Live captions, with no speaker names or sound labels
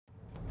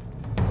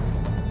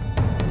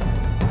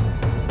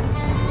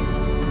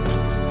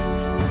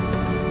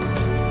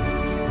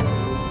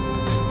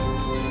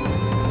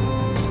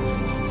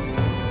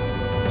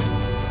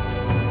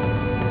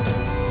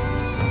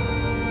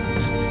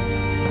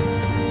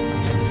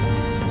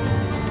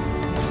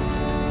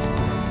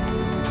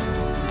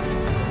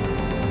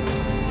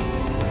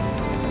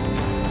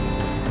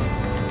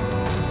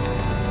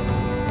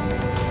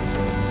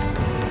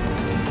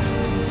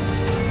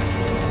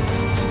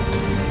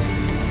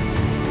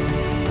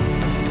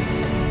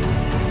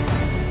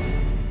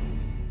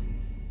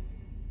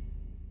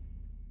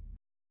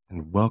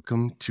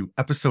welcome to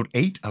episode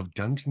 8 of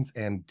Dungeons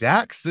and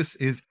Dax. This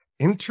is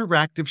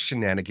Interactive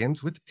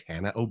Shenanigans with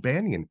Tannah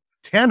O'Banion.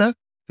 Tannah,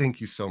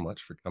 thank you so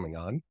much for coming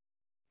on,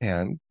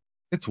 and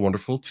it's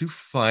wonderful to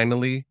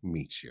finally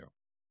meet you.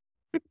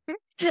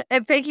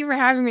 And thank you for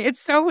having me. It's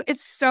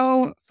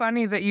so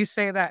funny that you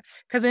say that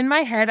because in my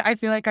head I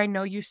feel like I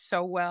know you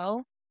so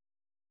well,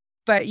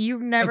 but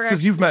you've That's never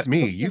because you've actually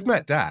met me. You've spoken.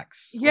 met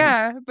Dax.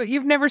 Yeah, but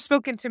you've never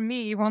spoken to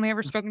me. You've only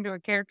ever spoken to a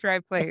character I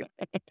played.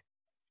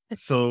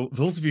 So,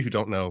 those of you who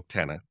don't know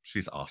Tannah,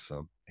 she's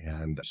awesome,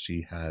 and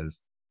she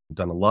has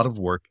done a lot of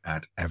work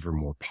at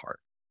Evermore Park.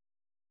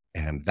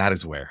 And that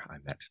is where I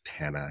met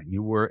Tannah.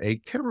 You were a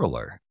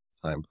caroler.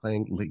 I'm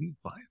playing Lady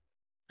Violet.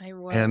 I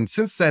was. And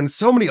since then,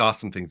 so many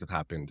awesome things have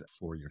happened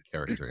for your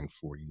character and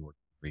for your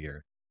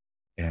career.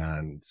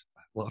 And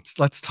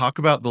let's talk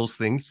about those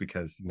things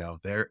because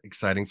they're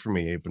exciting for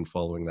me. I've been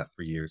following that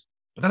for years.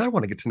 But then I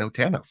want to get to know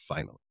Tannah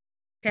finally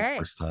for the Okay.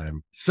 first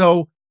time.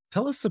 So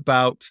tell us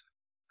about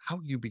how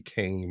you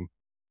became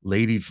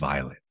Lady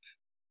Violet.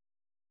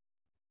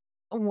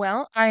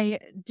 Well, I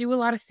do a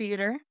lot of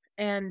theater,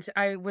 and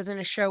I was in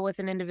a show with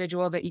an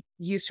individual that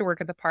used to work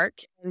at the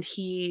park, and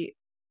he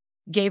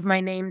gave my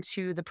name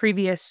to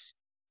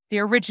the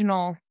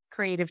original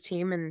creative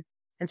team,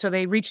 and so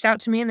they reached out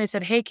to me and they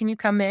said, "Hey, can you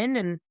come in?"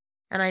 And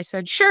I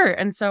said, "Sure."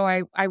 And so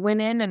I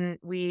went in and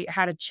we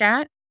had a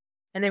chat,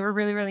 and they were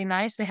really really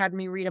nice. They had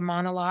me read a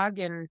monologue,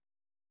 and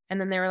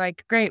then they were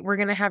like, "Great, we're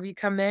gonna have you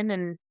come in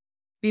and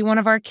be one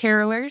of our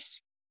carolers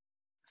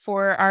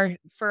for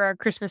our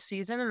Christmas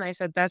season." And I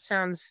said, "That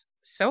sounds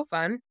so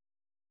fun."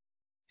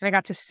 And I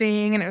got to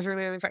sing, and it was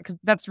really really fun because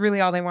that's really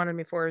all they wanted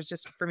me for, is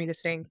just for me to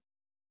sing.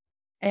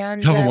 You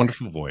And have a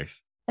wonderful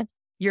voice.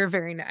 you're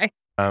very nice.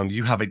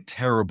 You have a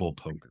terrible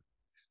poker,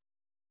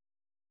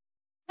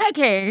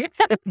 Okay.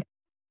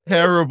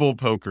 terrible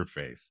poker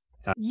face.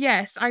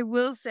 Yes, I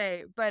will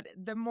say, but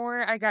the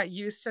more I got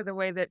used to the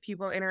way that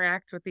people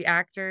interact with the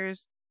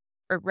actors,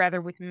 or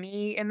rather with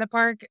me in the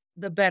park,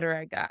 the better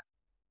I got.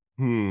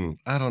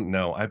 I don't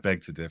know. I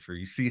beg to differ.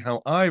 You see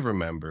how I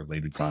remember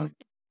Lady Violet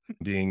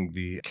being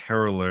the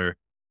caroler.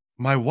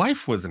 My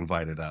wife was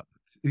invited up.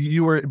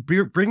 You were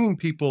bringing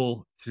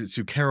people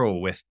to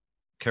carol with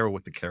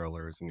the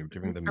carolers, and you were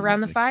giving them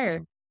Around the music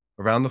fire.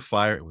 around the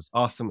fire. It was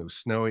awesome. It was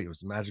snowy. It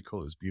was magical.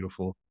 It was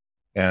beautiful.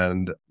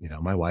 And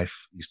my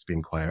wife used to be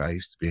in choir. I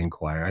used to be in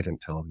choir. I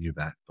didn't tell you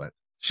that, but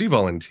she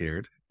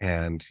volunteered,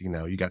 and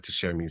you got to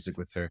share music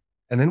with her.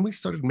 And then we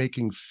started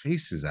making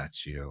faces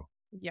at you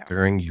Yeah,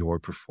 during your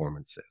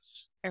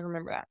performances. I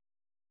remember that.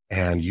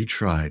 And you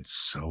tried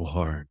so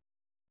hard,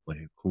 play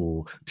it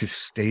cool, to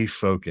stay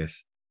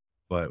focused.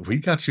 But we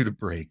got you to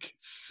break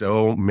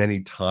so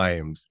many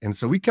times. And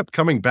so we kept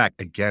coming back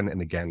again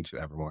and again to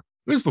Evermore.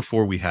 It was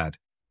before we had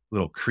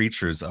little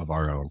creatures of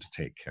our own to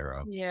take care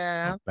of.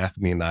 Yeah.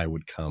 Bethany and I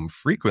would come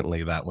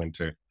frequently that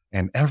winter.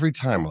 And every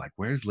time we're like,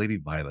 where's Lady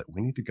Violet?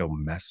 We need to go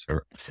mess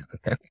her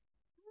up.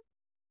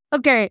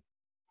 Okay.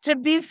 To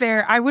be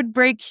fair, I would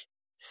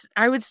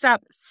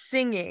stop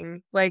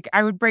singing. Like,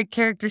 I would break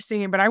character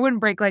singing, but I wouldn't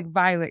break like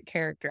Violet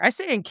character. I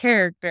sing in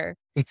character,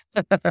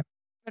 but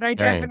I Dang.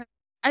 definitely,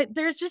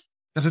 there's just,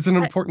 That is an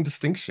I, important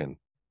distinction.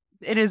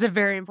 it is a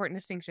very important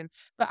distinction.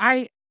 But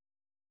I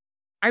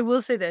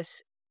will say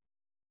this: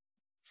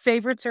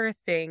 favorites are a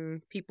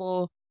thing.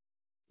 People,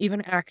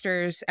 even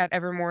actors at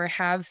Evermore,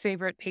 have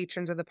favorite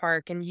patrons of the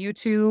park, and you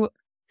two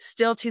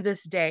still to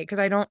this day, because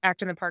I don't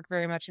act in the park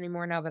very much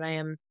anymore now that I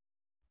am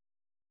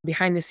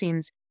behind the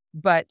scenes.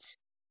 But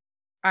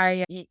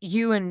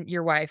you and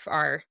your wife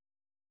are,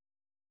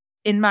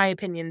 in my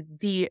opinion,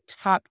 the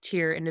top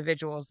tier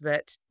individuals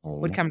that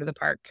would Oh, come to the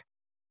park.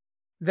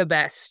 The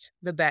best,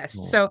 the best.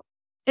 oh. So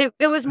it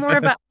was more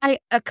of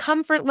a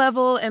comfort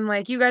level, and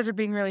like, you guys are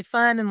being really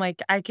fun, and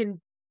like,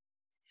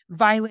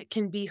 Violet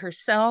can be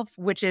herself,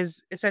 which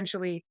is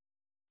essentially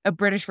a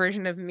British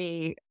version of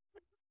me.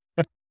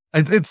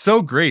 It's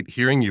so great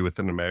hearing you with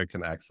an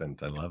American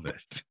accent. I love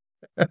it.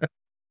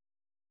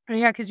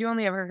 Yeah, because you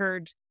only ever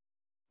heard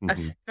a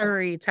Mhm.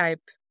 Surrey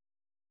type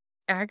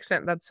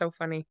accent. That's so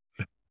funny.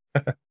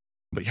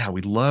 But yeah,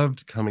 we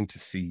loved coming to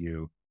see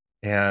you.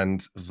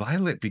 And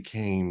Violet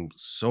became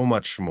so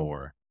much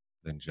more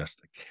than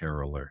just a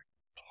caroler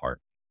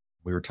part.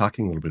 We were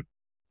talking a little bit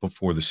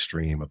before the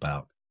stream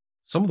about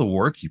some of the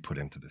work you put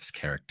into this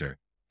character.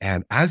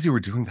 And as you were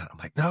doing that, I'm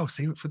like, no,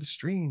 save it for the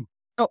stream.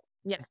 Oh,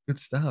 yes. It's good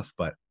stuff.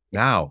 But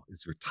now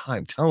is your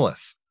time. Tell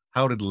us,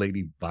 how did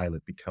Lady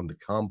Violet become the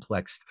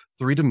complex,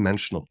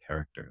 three-dimensional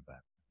character that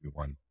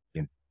everyone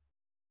in?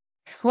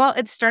 Well,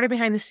 it started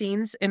behind the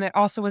scenes, and it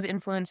also was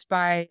influenced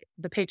by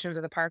the patrons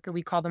of the park, or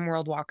we call them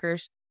world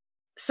walkers.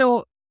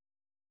 So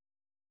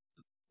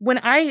when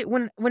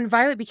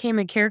Violet became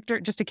a character,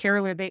 just a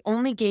caroler, they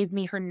only gave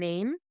me her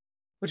name,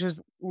 which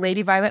was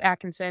Lady Violet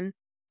Atkinson,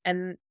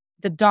 and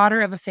the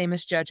daughter of a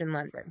famous judge in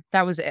London.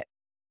 That was it.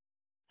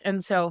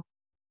 And so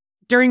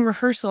during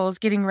rehearsals,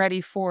 getting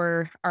ready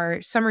for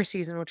our summer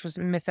season, which was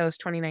Mythos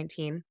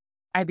 2019,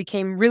 I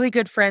became really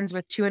good friends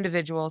with two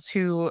individuals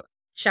who,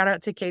 shout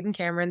out to Cade and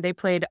Cameron, they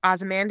played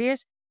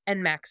Ozymandias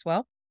and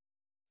Maxwell.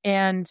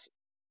 And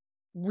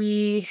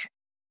we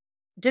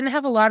didn't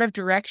have a lot of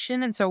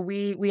direction, and so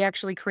we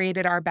actually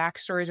created our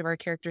backstories of our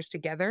characters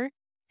together,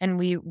 and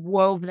we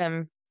wove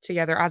them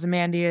together.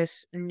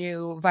 Ozymandias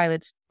knew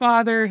Violet's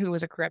father, who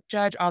was a corrupt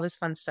judge, all this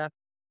fun stuff,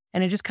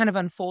 and it just kind of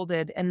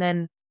unfolded. And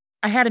then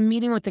I had a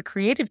meeting with the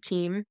creative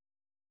team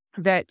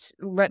that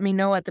let me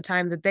know at the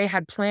time that they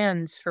had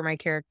plans for my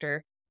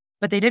character,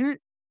 but they didn't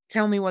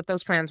tell me what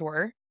those plans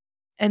were.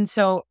 And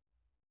so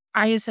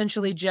I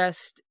essentially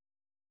just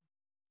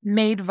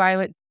made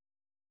Violet,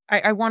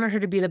 I wanted her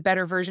to be the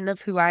better version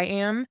of who I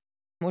am,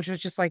 which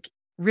was just like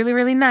really,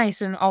 really nice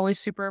and always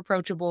super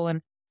approachable.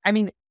 And I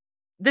mean,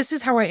 this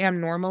is how I am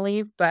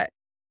normally, but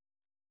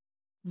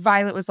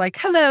Violet was like,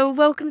 "Hello,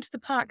 welcome to the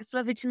park. It's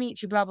lovely to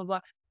meet you, blah, blah, blah."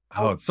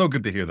 Oh, it's so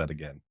good to hear that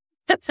again.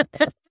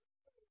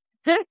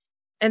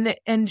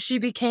 And she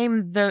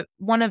became the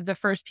one of the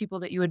first people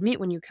that you would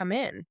meet when you come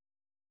in.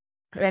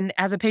 And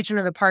as a patron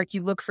of the park,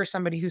 you look for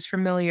somebody who's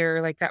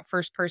familiar, like that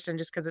first person,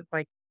 just because it's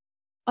like,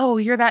 oh,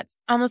 you're that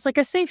almost like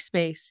a safe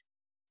space.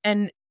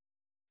 And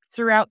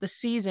throughout the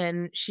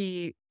season,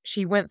 she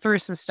went through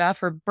some stuff.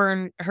 Her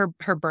barn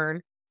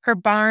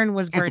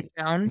was burnt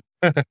down.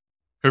 Her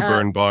Uh,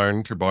 her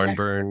barn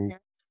burned,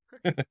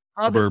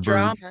 all her this burr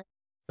burned. drama.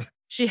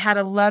 She had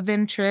a love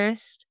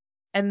interest,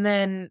 and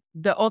then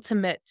the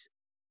ultimate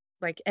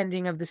like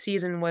ending of the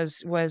season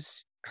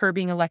was her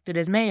being elected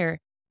as mayor.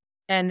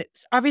 And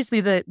obviously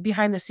the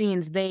behind the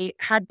scenes, they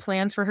had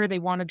plans for her. They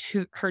wanted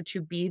her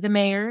to be the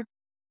mayor,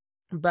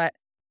 but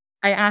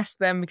I asked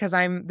them because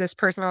I'm this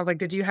person. I was like,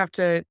 did you have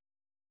to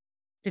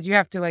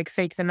like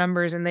fake the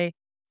numbers? And they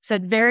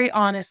said very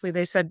honestly,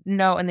 they said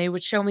no. And they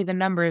would show me the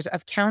numbers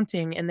of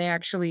counting. And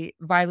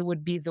Violet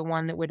would be the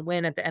one that would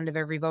win at the end of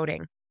every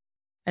voting.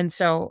 And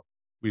so,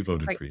 We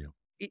voted like, for you.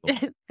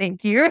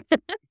 thank you.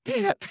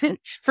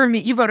 For me,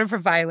 you voted for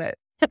Violet.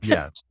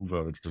 Yeah,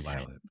 voted for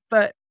Violet.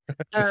 But,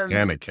 This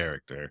Tannah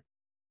character.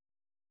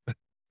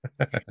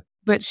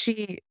 but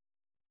she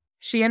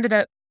ended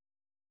up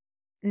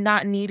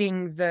not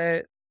needing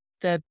the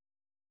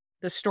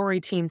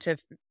story team to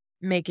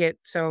make it,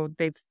 so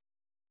they've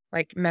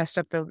like messed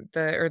up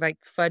the or like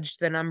fudged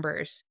the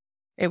numbers.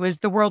 It was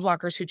the World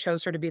Walkers who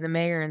chose her to be the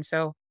mayor, and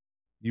so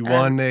You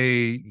um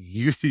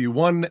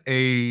won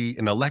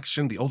an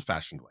election the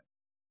old-fashioned way,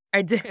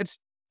 I did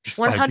just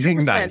by being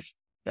 100%. nice.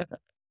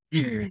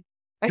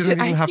 You didn't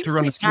even I have keep to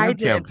run a saying I smear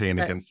did, campaign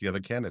but against the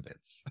other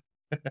candidates.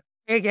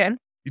 again,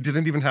 You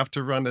didn't even have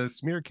to run a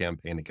smear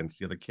campaign against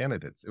the other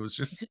candidates. It was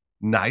just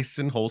nice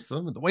and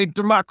wholesome, the way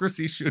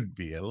democracy should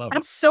be. I love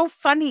that's so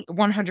funny.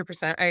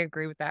 100%, I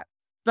agree with that.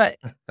 But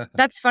it.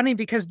 that's funny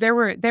because there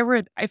were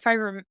if I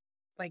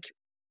like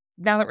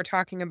now that we're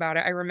talking about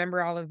it, I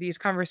remember all of these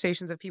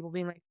conversations of people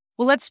being like,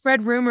 "Well, let's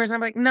spread rumors." And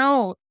I'm like,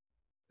 "No,"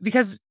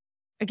 because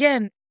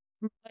again,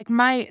 like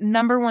my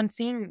number one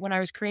thing when I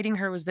was creating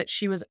her was that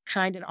she was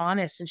kind and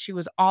honest, and she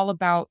was all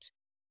about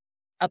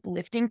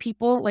uplifting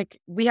people. Like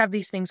we have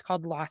these things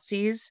called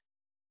lotsies,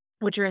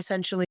 which are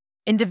essentially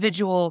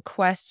individual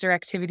quests or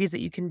activities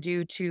that you can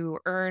do to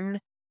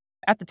earn.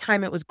 At the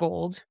time, it was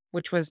gold,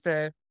 which was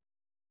the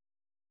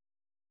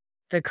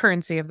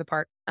currency of the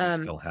park. I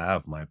still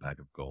have my bag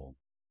of gold.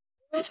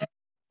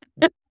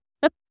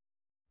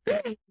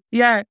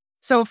 Yeah.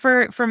 So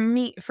for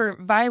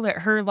Violet,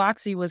 her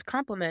Lotsie was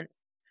compliment.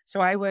 So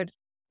I would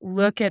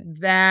look at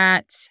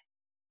that.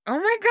 Oh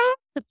my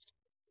god.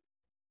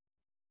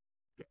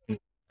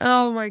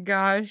 Oh my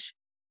gosh.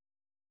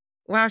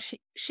 Wow,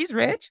 she's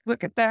rich.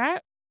 Look at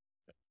that.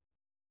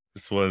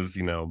 This was,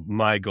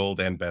 my gold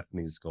and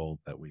Bethany's gold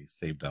that we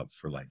saved up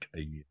for like a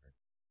year.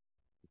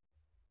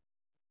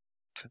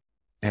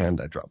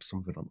 And I dropped some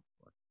of it on the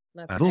floor.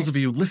 That's Those okay. of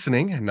you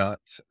listening and not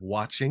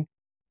watching,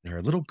 there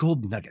are little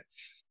gold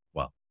nuggets.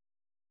 Well,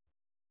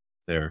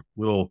 they're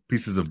little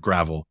pieces of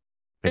gravel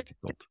painted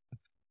gold.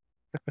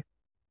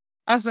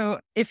 Also,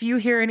 if you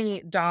hear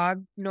any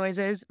dog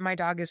noises, my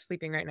dog is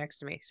sleeping right next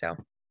to me. So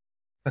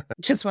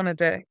just wanted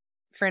to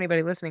for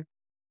anybody listening.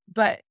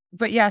 But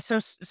yeah, so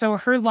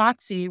her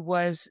Lotsie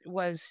was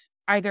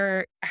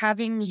either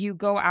having you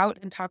go out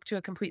and talk to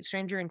a complete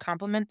stranger and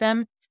compliment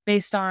them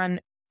based on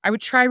I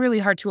would try really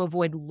hard to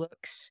avoid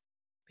looks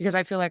because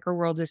I feel like our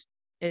world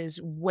is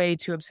way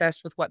too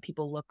obsessed with what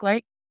people look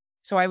like.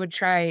 So I would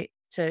try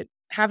to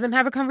have them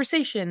have a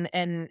conversation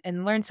and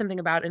learn something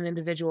about an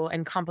individual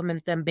and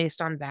compliment them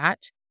based on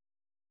that.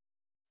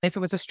 If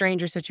it was a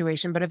stranger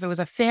situation, but if it was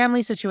a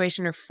family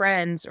situation or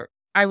friends, or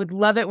I would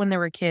love it when there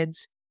were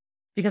kids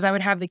because I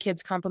would have the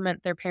kids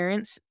compliment their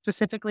parents,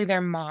 specifically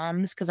their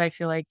moms, because I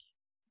feel like,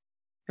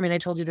 I mean, I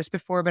told you this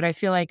before, but I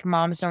feel like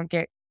moms don't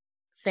get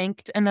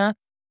thanked enough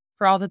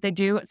for all that they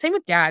do. Same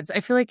with dads. I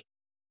feel like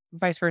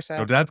vice No,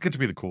 versa. dads get to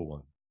be the cool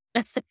one.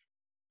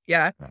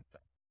 Yeah.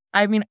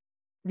 I mean,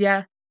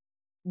 yeah.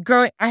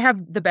 I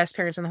have the best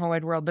parents in the whole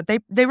wide world, but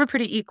they were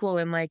pretty equal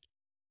in like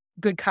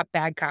good cop,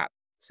 bad cop.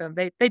 So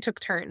they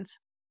took turns.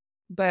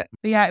 But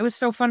yeah, it was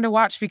so fun to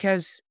watch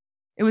because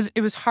it was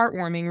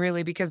heartwarming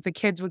really because the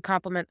kids would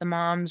compliment the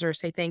moms or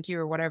say thank you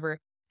or whatever,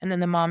 and then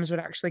the moms would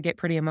actually get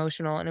pretty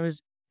emotional, and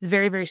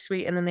Very, very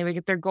sweet, and then they would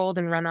get their gold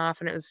and run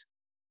off, and it was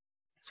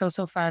so,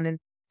 so fun,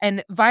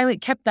 and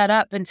Violet kept that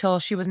up until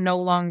she was no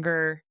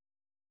longer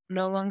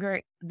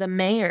the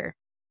mayor.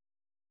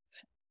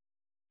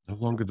 No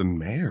longer the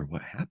mayor.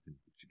 What happened?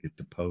 Did you get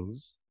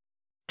deposed?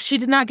 She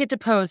did not get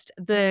deposed.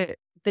 The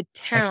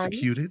town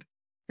Executed?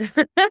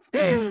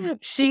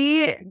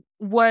 she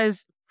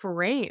was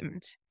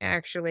framed,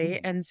 actually,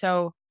 Mm. and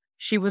so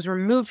she was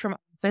removed from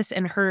office,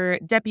 and her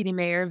deputy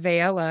mayor,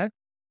 Vela,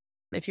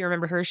 if you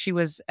remember her, she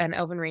was an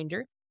elven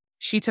ranger.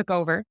 She took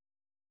over,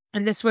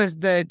 and this was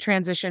the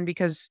transition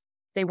because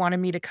they wanted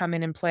me to come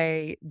in and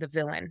play the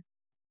villain,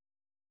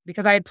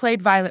 because I had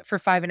played Violet for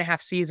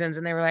 5.5 seasons,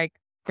 and they were like,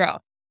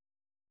 "Girl,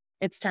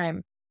 it's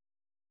time.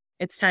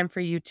 It's time for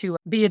you to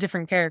be a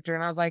different character,"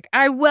 and I was like,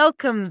 "I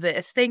welcome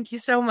this. Thank you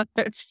so much."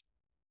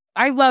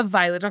 I love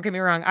Violet, don't get me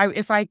wrong.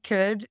 If I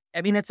could,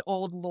 I mean, it's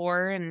old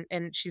lore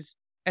and she's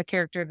a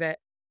character that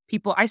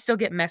I still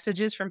get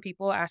messages from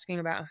people asking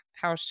about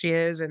how she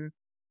is, and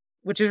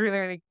which is really,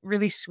 really,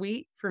 really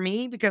sweet for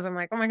me because I'm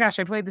like, "Oh my gosh,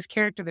 I played this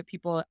character that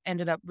people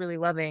ended up really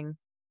loving.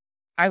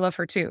 I love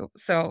her too."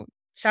 So,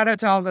 shout out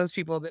to all those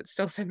people that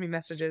still send me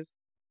messages.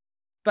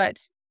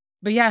 But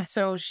yeah,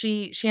 so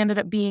she ended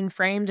up being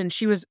framed, and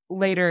she was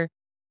later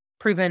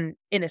proven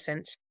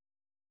innocent.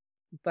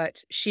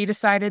 But she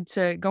decided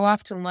to go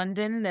off to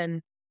London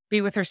and be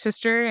with her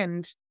sister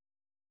and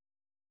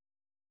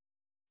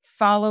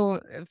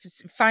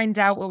find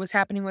out what was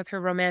happening with her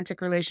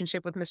romantic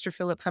relationship with Mr.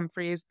 Philip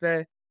Humphreys,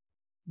 the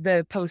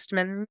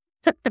postman.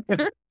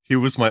 He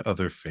was my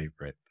other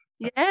favorite.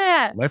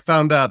 Yeah. When I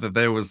found out that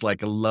there was,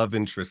 like, a love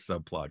interest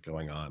subplot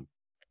going on,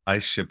 I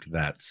shipped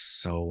that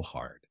so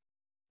hard.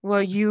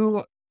 Well,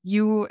 you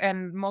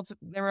and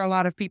there were a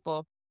lot of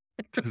people.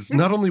 'Cause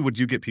not only would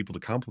you get people to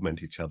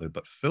compliment each other,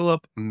 but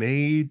Philip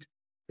made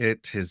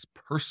it his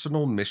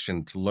personal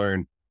mission to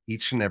learn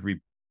each and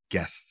every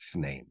guest's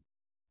name.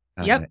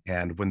 Yep.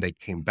 And when they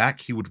came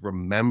back, he would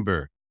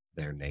remember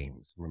their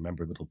names,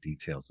 remember little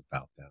details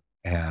about them.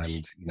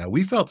 And,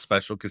 we felt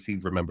special because he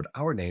remembered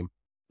our name,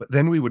 but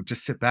then we would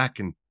just sit back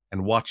and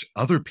watch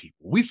other people.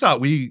 We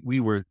thought we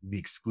were the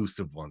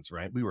exclusive ones,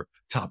 right? We were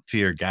top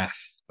tier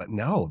guests, but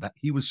no, that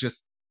he was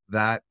just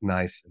that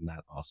nice and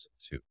that awesome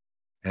to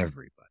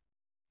everybody.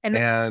 And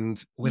And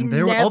he when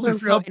there were all never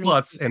these wrote anything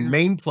subplots and down.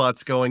 main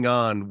plots going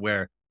on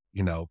where,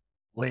 you know,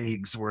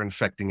 plagues were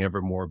infecting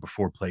Evermore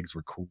before plagues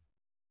were cool.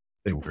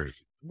 They were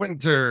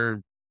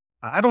winter.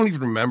 I don't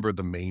even remember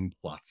the main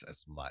plots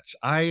as much.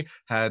 I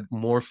had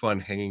more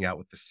fun hanging out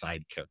with the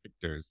side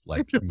characters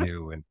like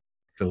you and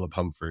Philip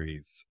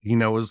Humphreys. It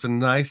was a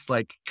nice,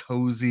 like,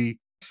 cozy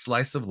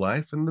slice of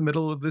life in the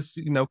middle of this,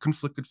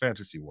 conflicted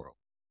fantasy world.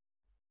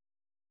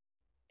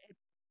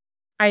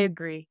 I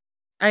agree.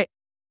 I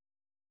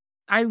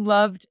I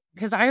loved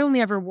because I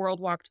only ever world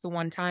walked the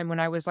one time when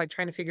I was, like,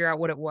 trying to figure out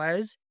what it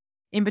was,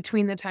 in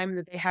between the time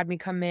that they had me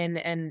come in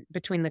and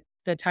between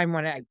the time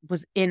when I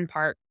was in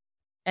park,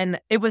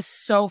 and it was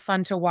so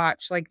fun to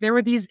watch. Like, there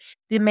were the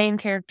main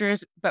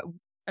characters, but,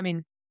 I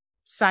mean,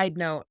 side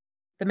note,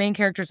 the main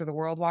characters are the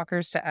world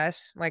walkers to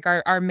us. Like,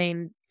 our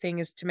main thing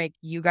is to make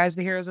you guys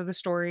the heroes of the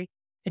story.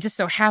 It just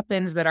so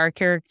happens that our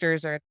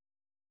characters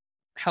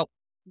help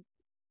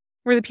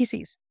we're the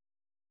PCs.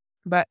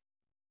 But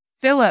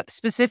Philip,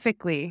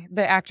 specifically,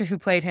 the actor who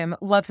played him,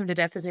 love him to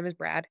death. His name is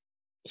Brad.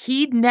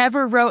 He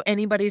never wrote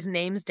anybody's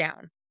names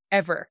down,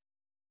 ever.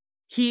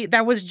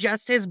 That was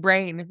just his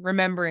brain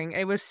remembering.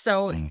 It was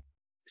so, Mm.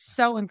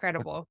 so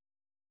incredible.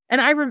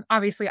 And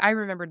obviously, I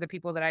remembered the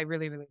people that I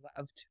really, really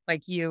loved,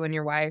 like you and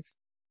your wife.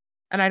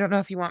 And I don't know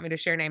if you want me to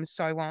share names,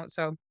 so I won't.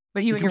 So,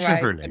 but you You and can your share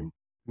wife her and name. You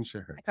can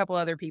share her. a couple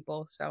other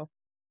people. So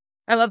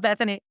I love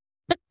Bethany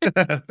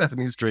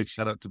Bethany's great.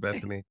 Shout out to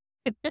Bethany.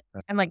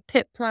 and like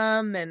Pit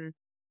Plum and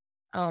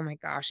oh my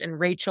gosh, and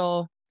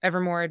Rachel, ever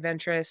more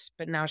adventurous,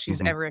 but now she's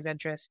Mhm. ever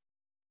adventurous.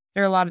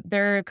 There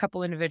are a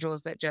couple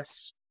individuals that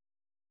just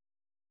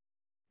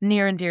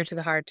near and dear to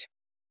the heart.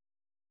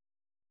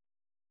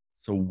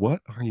 So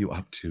what are you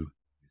up to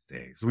these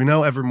days? We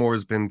know Evermore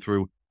has been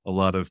through a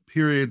lot of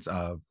periods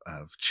of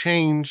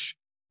change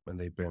when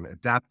they've been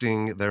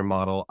adapting their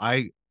model.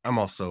 I'm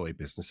also a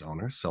business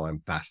owner, so I'm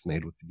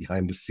fascinated with the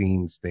behind the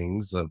scenes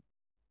things of,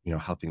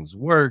 how things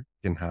work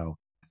and how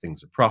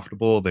things are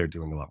profitable. They're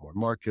doing a lot more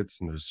markets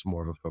and there's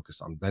more of a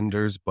focus on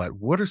vendors. But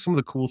what are some of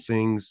the cool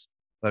things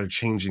that are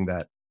changing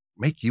that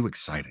make you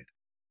excited?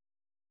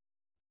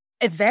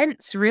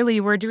 Events,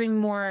 really, we're doing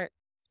more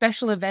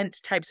special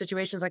event type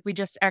situations. Like we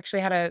just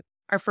actually had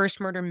our first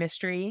murder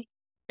mystery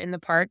in the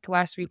park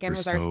last weekend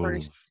Rippers was our Cove.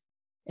 first.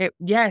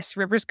 Yes,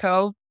 Rivers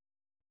Cove.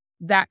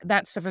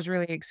 That stuff is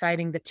really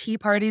exciting. The tea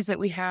parties that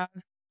we have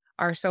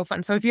are so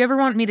fun. So if you ever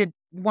want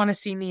to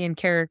see me in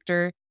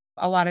character,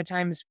 a lot of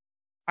times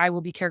I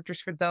will be characters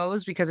for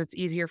those because it's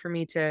easier for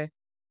me to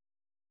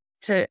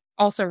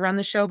also run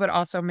the show, but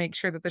also make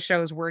sure that the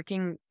show is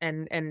working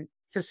and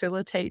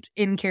facilitate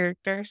in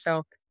character.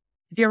 So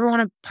if you ever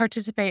want to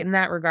participate in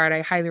that regard,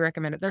 I highly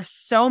recommend it. They're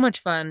so much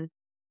fun.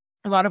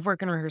 A lot of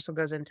work and rehearsal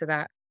goes into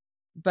that.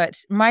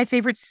 But my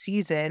favorite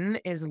season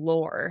is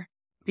lore.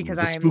 because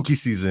The I'm spooky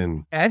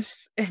season.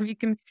 yes. If you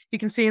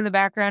can see in the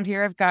background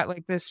here, I've got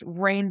like this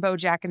rainbow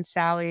Jack and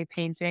Sally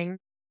painting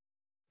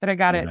that I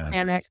got at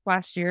Tannah Yes.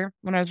 last year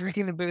when I was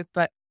working the booth.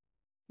 But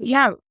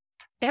yeah,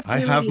 I have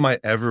definitely. my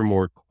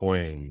Evermore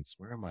coins.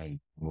 Where am I?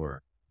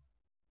 More.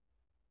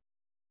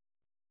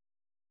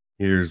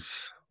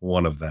 Here's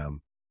one of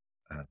them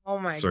at Oh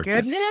my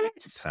Circus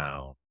goodness.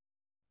 Town.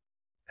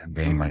 And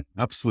they're my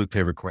absolute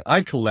favorite coin.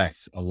 I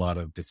collect a lot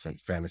of different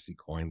fantasy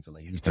coins and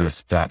I use them as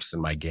steps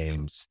in my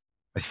games.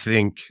 I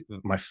think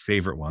my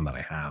favorite one that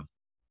I have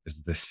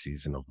is this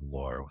season of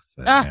lore with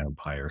the Ah,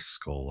 vampire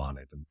skull on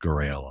it and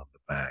Grail on the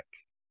back.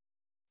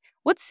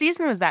 what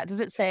season was that? Does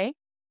it say?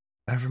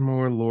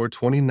 Evermore lore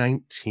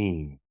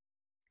 2019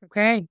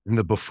 Okay. in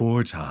the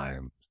before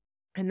time.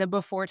 In the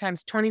before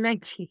times,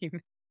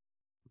 2019.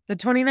 The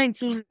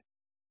 2019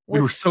 We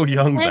were was so so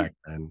young intense. back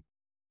then.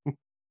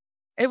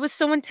 It was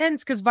so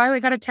intense because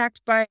Violet got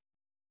attacked by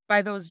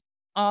those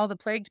all the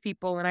plagued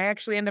people, and I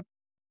actually end up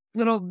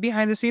little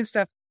behind the scenes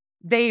stuff.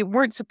 They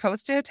weren't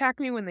supposed to attack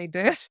me when they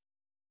did,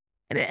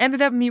 and it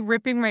ended up me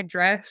ripping my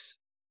dress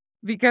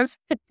because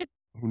Oh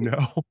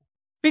no.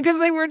 because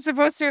they weren't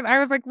supposed to. And I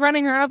was like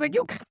running around, I was like,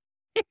 "You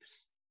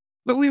guys!"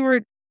 But we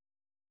were.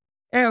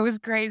 It was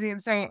crazy.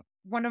 And so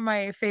one of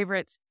my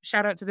favorites.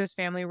 Shout out to this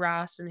family,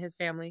 Ross and his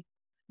family.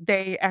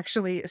 They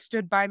actually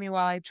stood by me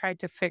while I tried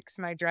to fix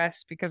my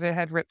dress because it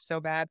had ripped so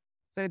bad.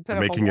 So they We're put up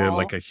a making it wall.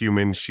 like a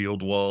human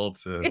shield wall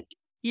to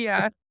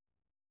Yeah.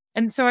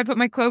 And so I put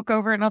my cloak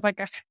over it and I was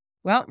like, "Ah,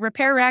 well,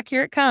 repair rack,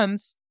 here it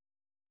comes."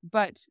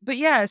 But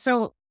yeah,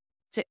 so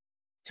to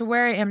to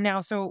where I am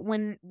now. So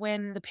when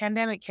the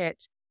pandemic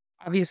hit,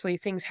 obviously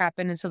things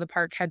happened and so the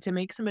park had to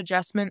make some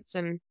adjustments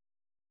and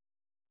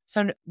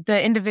so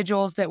the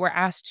individuals that were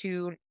asked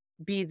to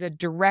be the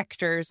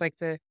directors, like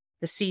the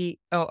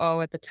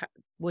COO at the time.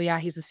 Well, yeah,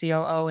 he's the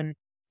COO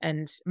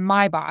and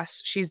my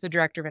boss, she's the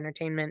director of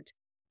entertainment.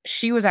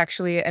 She was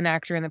actually an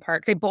actor in the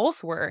park. They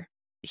both were.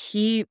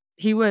 He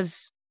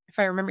was, if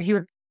I remember, he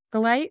was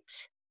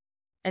Galite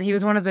and he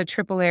was one of the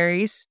triple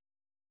Aries.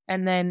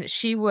 And then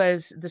she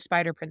was the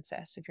Spider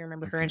Princess, if you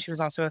remember her, and okay. she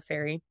was also a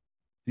fairy.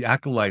 The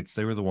acolytes,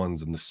 they were the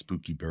ones in the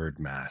spooky bird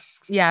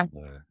masks Yeah,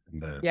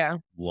 and the yeah.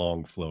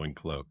 long flowing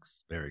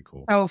cloaks. Very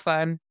cool. So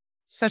fun.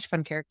 Such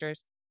fun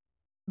characters.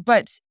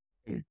 But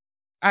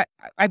I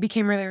I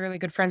became really, really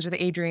good friends with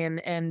Adrian,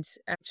 and,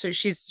 so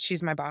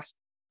she's my boss.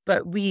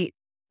 But we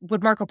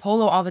would Marco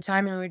Polo all the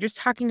time, and we were just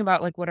talking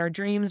about, like, what our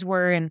dreams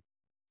were, and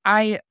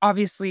I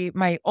obviously,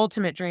 my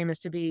ultimate dream is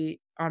to be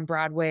on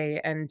Broadway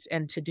and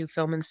to do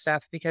film and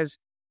stuff because,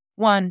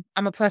 1,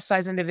 I'm a plus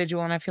size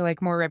individual, and I feel like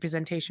more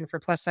representation for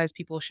plus size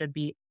people should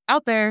be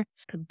out there,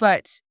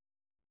 but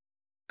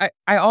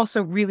I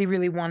also really,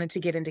 really wanted to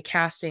get into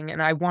casting,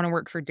 and I wanna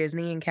work for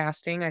Disney in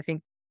casting. I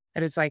think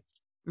that is, like,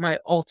 my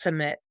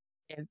ultimate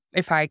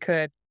if I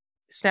could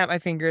snap my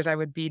fingers, I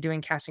would be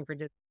doing casting for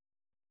Disney.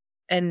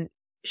 And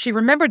she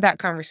remembered that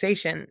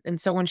conversation, and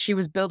so when she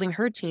was building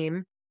her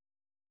team,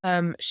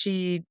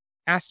 she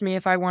asked me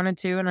if I wanted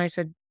to, and I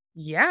said,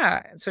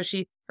 "Yeah." So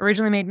she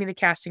originally made me the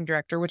casting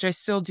director, which I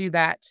still do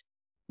that,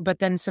 but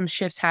then some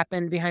shifts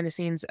happened behind the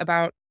scenes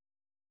about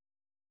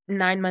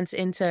 9 months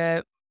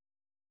into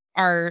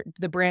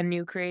the brand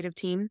new creative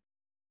team,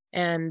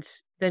 and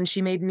then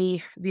she made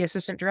me the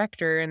assistant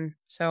director, and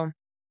so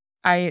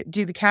I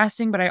do the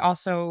casting, but I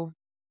also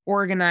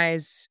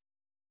organize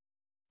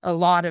a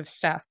lot of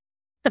stuff.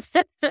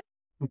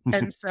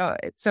 And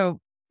so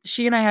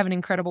she and I have an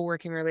incredible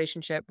working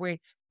relationship. We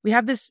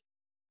have this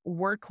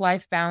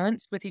work-life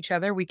balance with each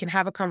other. We can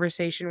have a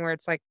conversation where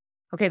it's like,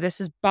 "Okay,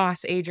 this is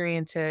boss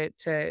Adrian to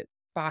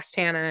boss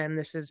Tannah, and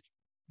this is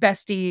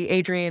bestie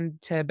Adrian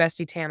to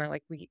bestie Tannah."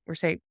 Like, we're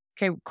saying,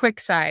 "Okay,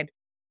 quick side."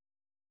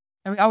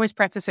 And we always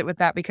preface it with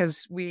that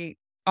because we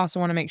also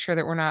wanna make sure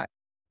that we're not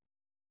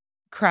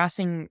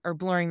crossing or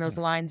blurring those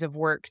Yeah. lines of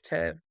work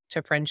to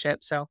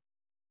friendship, so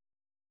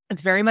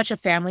it's very much a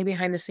family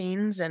behind the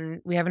scenes,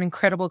 and we have an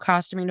incredible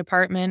costuming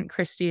department.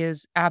 Christy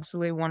is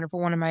absolutely wonderful,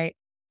 one of my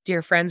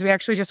dear friends. We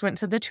actually just went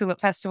to the Tulip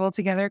Festival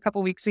together a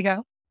couple weeks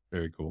ago.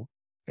 Very cool.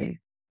 Mm.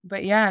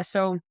 But yeah,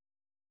 so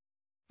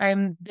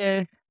I'm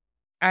the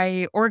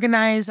I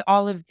organize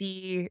all of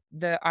the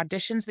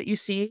auditions that you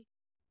see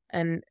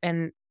and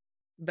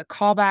the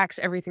callbacks,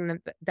 everything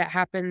that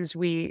happens.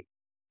 We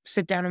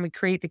sit down and we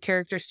create the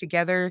characters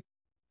together.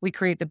 We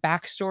create the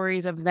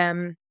backstories of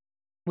them.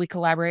 We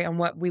collaborate on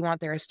what we want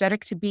their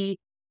aesthetic to be.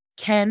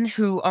 Ken,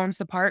 who owns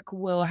the park,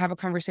 will have a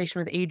conversation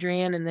with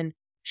Adrienne, and then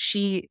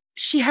she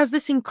has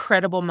this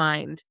incredible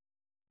mind.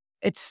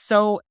 It's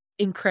so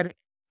incredible.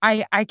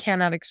 I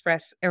cannot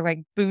express or, like,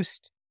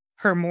 boost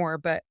her more,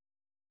 but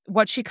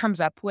what she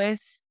comes up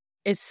with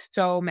is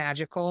so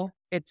magical.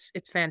 It's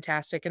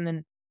fantastic, and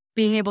then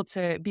being able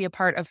to be a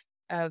part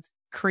of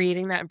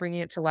creating that and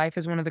bringing it to life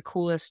is one of the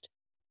coolest.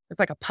 It's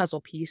like a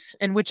puzzle piece,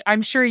 in which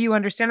I'm sure you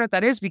understand what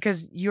that is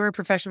because you're a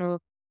professional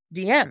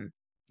DM,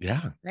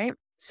 Yeah. right?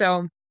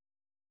 So,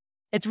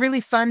 it's really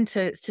fun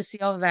to see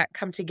all of that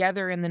come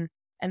together, and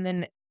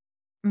then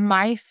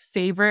my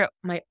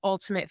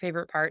ultimate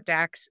favorite part,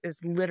 Dax,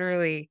 is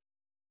literally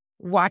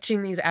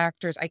watching these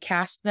actors, I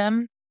cast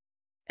them,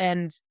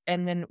 and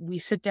then we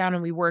sit down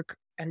and we work,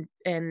 and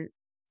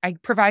I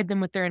provide them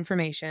with their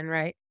information,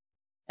 right?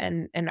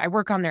 And I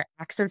work on their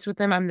accents with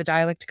them. I'm the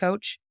dialect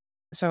coach.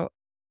 So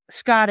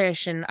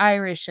Scottish and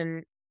Irish,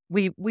 and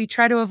we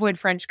try to avoid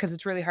French because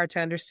it's really hard to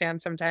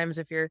understand sometimes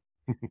if you're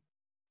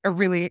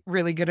really,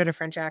 really good at a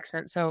French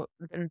accent. So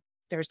then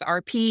there's the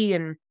RP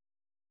and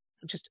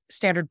just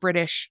standard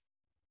British.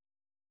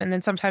 And then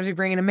sometimes we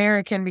bring an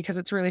American because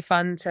it's really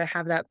fun to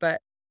have that.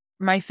 But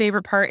my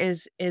favorite part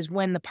is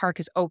when the park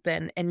is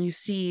open and you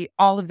see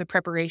all of the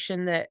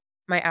preparation that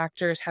my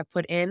actors have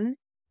put in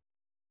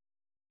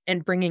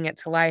and bringing it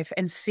to life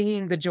and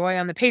seeing the joy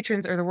on the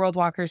patrons or the world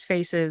walkers'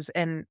 faces,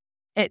 and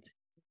it's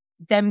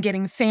them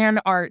getting fan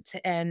art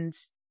and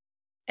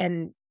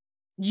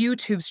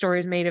YouTube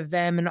stories made of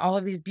them and all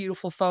of these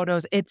beautiful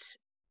photos. It's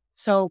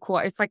so cool.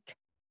 It's like,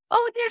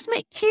 "Oh, there's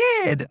my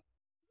kid."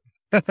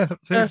 They've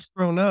Ugh.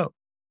 grown up.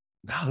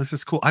 No, this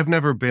is cool. I've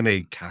never been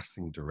a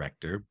casting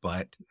director,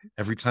 but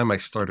every time I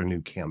start a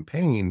new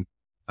campaign,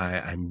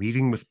 I'm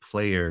meeting with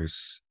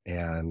players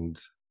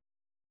and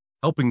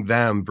helping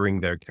them bring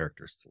their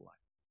characters to life,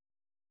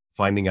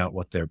 finding out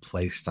what their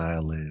play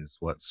style is,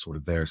 what sort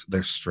of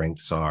their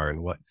strengths are,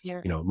 and what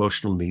Yeah.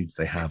 emotional needs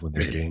they have when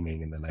they're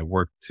gaming. And then I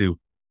work to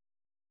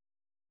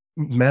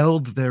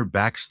meld their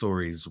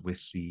backstories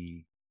with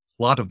the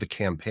plot of the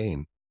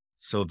campaign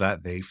so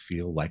that they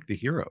feel like the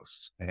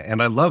heroes.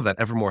 And I love that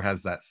Evermore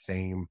has that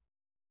same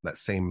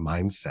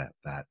mindset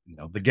that,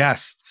 the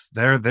guests,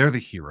 they're the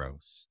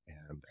heroes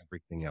and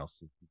everything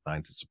else is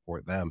designed to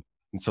support them.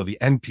 And so the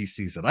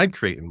NPCs that I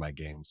create in my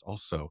games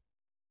also,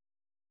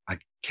 I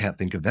can't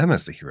think of them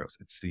as the heroes.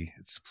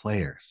 It's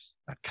players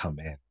that come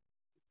in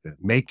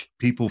that make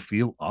people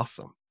feel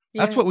awesome.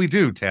 That's Yeah. what we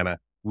do, Tana.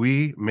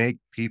 We make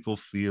people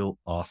feel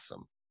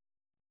awesome.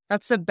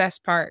 That's the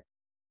best part.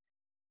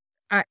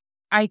 I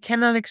I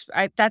cannot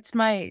that's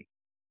my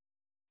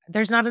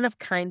there's not enough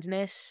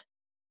kindness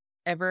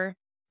ever.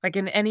 Like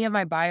in any of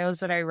my bios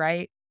that I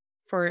write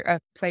for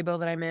a playbill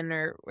that I'm in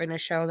or in a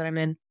show that I'm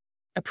in,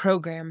 a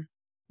program,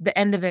 the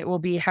end of it will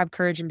be "Have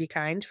courage and be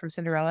kind" from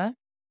Cinderella.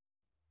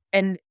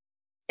 And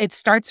it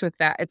starts with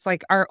that. It's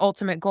like our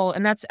ultimate goal.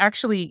 And that's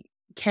actually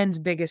Ken's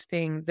biggest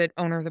thing, the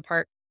owner of the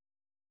park.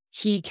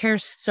 He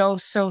cares so,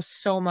 so,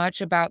 so much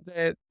about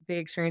the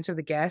experience of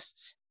the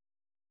guests.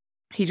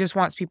 He just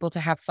wants people to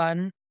have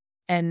fun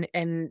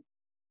and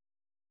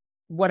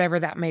whatever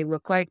that may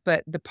look like.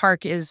 But the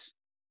park is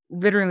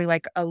literally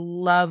like a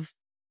love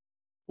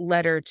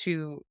letter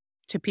to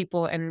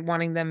people and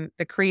wanting them,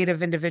 the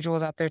creative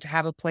individuals out there, to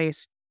have a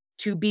place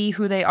to be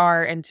who they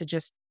are and to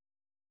just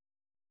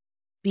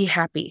be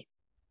happy.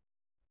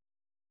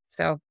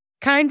 So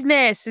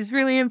kindness is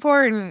really I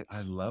important.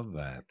 love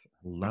that.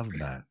 I love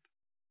that.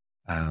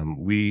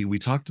 We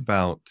talked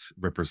about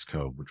Ripper's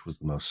Cove, which was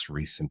the most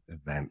recent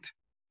event.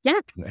 Yeah.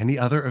 Any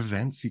other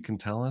events you can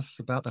tell us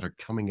about that are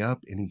coming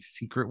up? Any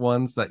secret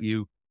ones that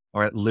you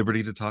are at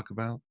liberty to talk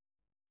about?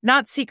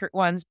 Not secret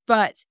ones,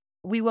 but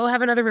we will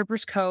have another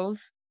Ripper's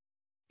Cove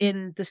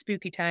in the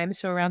spooky time,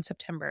 so around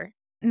September.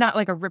 Not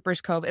like a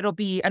Ripper's Cove, it'll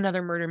be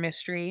another murder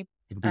mystery.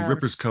 It'll be Um,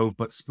 Ripper's Cove,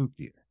 but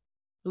spookier.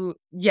 ooh,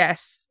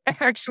 yes,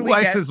 actually,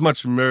 Twice yes. as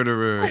much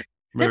murder,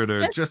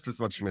 just as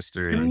much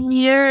mystery.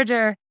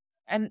 Murder.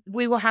 And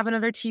we will have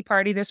another tea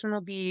party. This one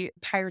will be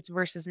Pirates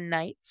versus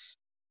Knights.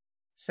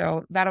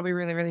 So that'll be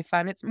really, really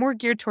fun. It's more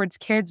geared towards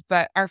kids,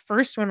 but our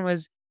first one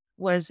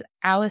was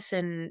Alice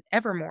in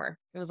Evermore.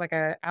 It was like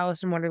a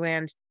Alice in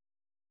Wonderland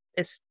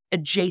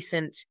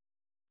adjacent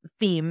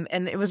theme,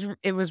 and I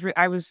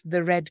was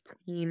the Red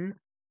Queen,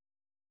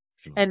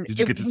 So, and did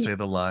you it get to we say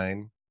the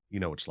line? You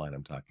know which line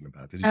I'm talking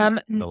about. Did you get to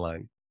say n the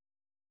line?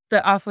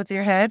 the off with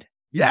your head.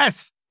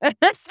 Yes!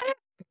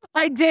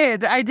 I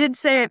did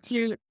say it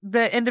to the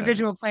Nice.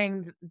 individual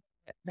playing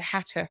the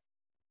Hatter,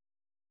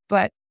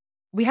 but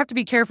we have to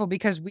be careful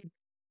because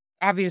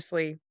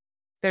obviously,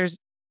 there's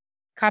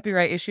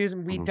copyright issues,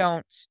 and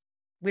Mhm.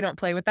 we don't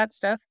play with that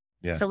stuff.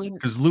 Yeah, So we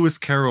because Lewis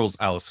Carroll's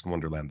Alice in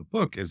Wonderland, the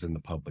book, is in the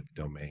public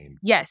domain.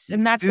 yes, The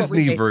and that's what we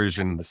Disney base it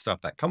version, the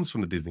stuff that comes from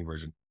the Disney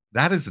version,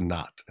 that is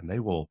not, and they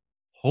will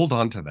hold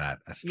on to that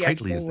as yes,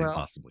 tightly they as they will.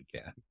 possibly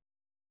can.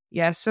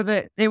 Yes, so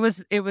it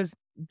was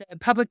the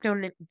public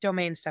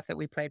domain stuff that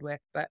we played with,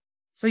 but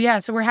so yeah,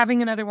 so we're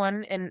having another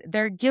one, and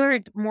they're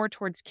geared more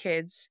towards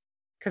kids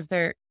because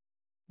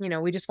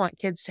we just want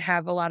kids to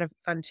have a lot of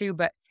fun too.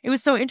 But it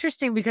was so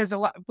interesting because a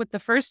lot with the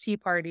first tea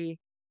party,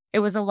 it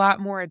was a lot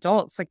more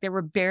adults. Like there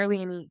were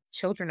barely any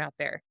children out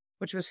there,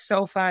 which was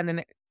so fun.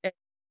 And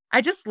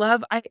I just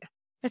love. I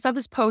saw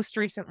this post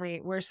recently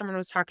where someone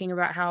was talking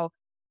about how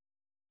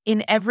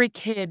in every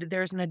kid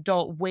there's an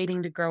adult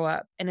waiting to grow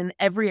up, and in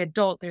every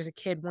adult there's a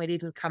kid waiting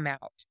to come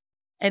out.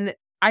 And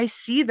I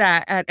see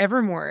that at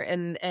Evermore,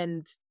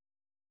 and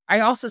I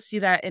also see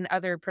that in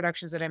other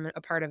productions that I'm a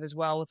part of as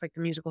well, with like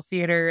the musical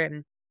theater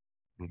and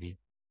Mhm.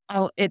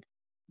 it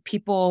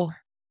people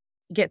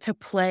get to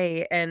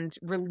play and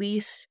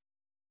release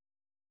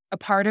a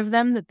part of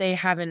them that they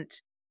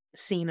haven't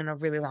seen in a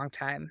really long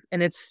time,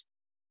 and it's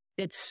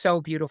so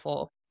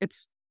beautiful.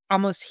 it's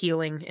almost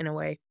healing in a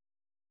way.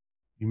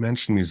 You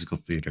mentioned musical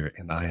theater,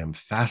 and I am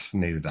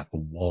fascinated at the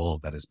wall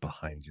that is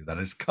behind you that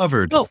is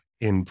covered Oh,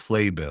 in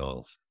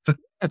playbills.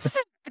 that's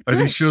Are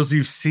these shows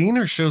you've seen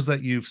or shows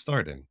that you've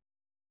starred in?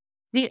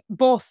 the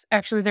both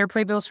actually, they're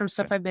playbills from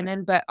stuff Okay. I've been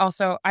in, but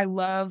also I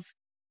love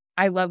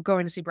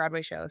going to see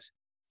Broadway shows.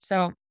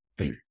 So,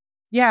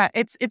 yeah,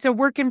 it's a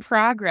work in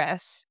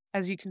progress,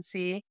 as you can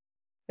see.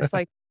 It's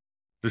like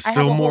There's I have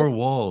still a whole more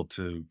wall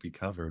to be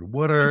covered.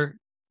 What are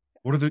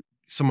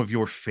some of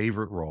your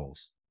favorite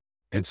roles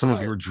and some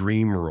of your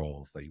dream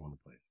roles that you want to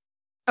play?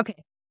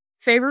 Okay.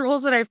 Favorite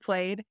roles that I've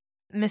played,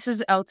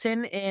 Mrs.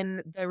 Elton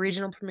in the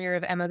regional premiere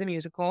of Emma the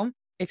Musical,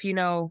 if you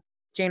know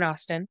Jane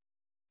Austen.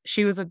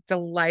 She was a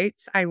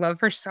delight. I love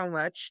her so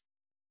much.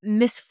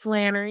 Miss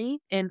Flannery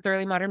in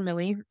Thoroughly Modern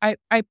Millie. I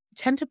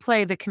tend to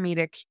play the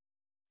comedic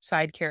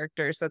side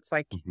characters. That's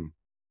like Mhm.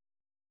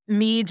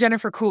 me,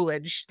 Jennifer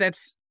Coolidge.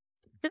 That's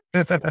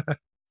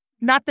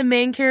not the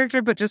main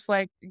character, but just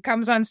like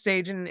comes on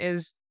stage and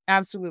is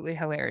absolutely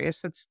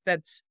hilarious.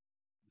 That's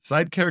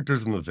Side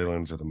characters and the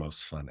villains are the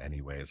most fun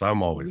anyways.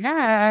 I'm always the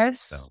villain,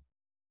 yes. so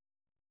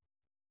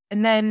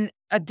And then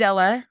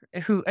Adela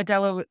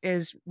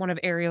is one of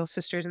Ariel's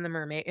sisters in the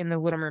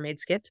Little Mermaid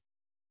skit.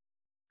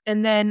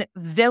 And then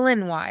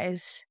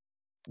villain-wise,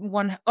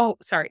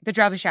 the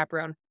Drowsy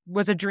Chaperone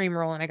was a dream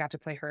role, and I got to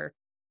play her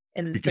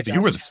in The because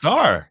you were Drowsy the Chaperone.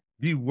 star.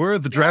 You were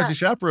the Yeah, drowsy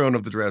chaperone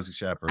of the drowsy I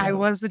chaperone.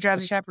 was the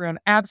Drowsy Chaperone,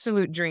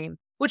 absolute dream,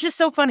 which is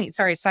so funny.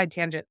 Sorry, side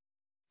tangent.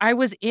 I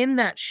was in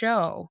that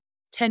show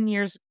 10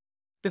 years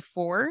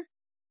before.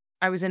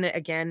 I was in it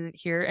again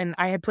here, and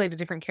I had played a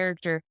different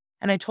character,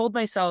 and I told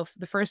myself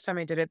the first time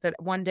I did it that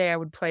one day I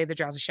would play the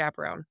Drowsy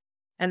Chaperone,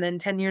 and then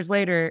 10 years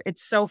later,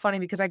 it's so funny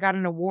because I got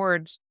an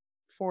award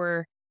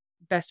for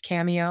best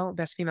female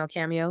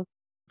cameo,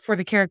 for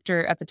the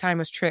character at the time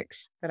was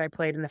Trix that I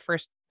played in the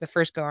first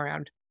go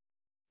around,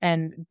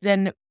 and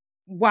then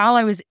while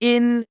I was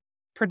in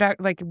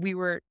like, we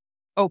were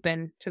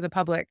open to the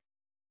public,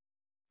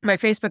 my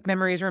Facebook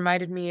memories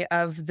reminded me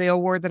of the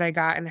award that I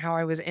got and how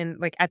I was in,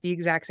 like, at the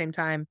exact same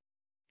time.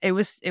 It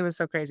was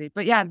so crazy.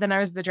 But yeah, then I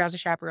was the drowsy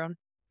chaperone.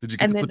 Did you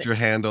get And to then put your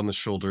hand on the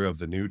shoulder of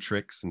the new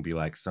tricks and be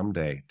like,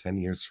 "Someday, 10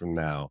 years from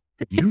now,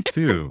 you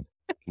too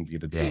can be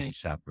the drowsy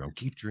chaperone.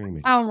 Keep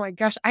dreaming." oh my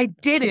gosh, I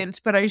didn't,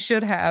 but I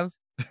should have.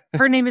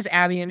 Her name is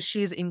Abby, and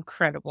she's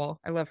incredible.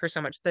 I love her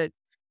so much. The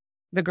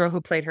girl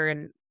who played her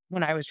in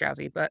When I Was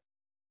Drowsy. But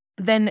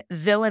then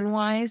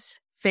villain-wise,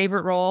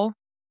 favorite role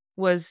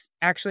was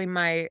actually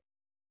my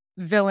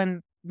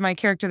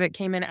character that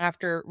came in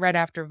right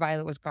after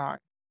Violet was gone.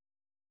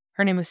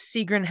 Her name was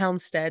Sigrun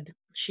Helmstead.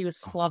 She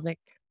was Oh, Slavic.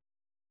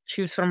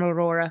 She was from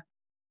Aurora.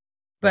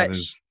 that But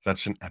is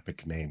such an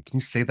epic name. Can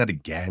you say that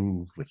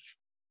again with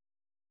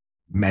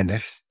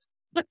menace?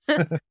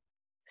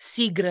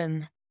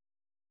 Sigrun.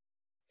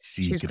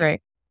 She was Sigrid.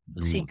 great.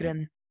 Mm.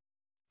 Sigrun.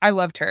 I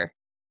loved her.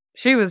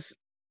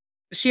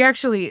 She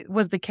actually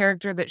was the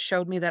character that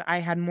showed me that I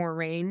had more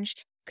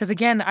range. Because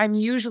again, I'm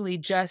usually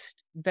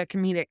just the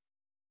comedic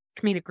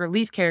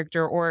relief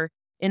character, or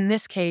in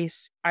this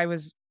case, I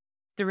was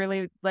the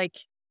really, like,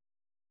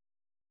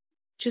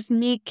 just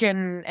meek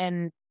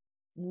and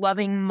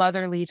loving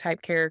motherly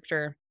type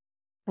character.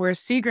 Whereas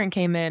Sigrun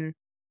came in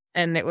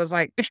and it was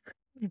like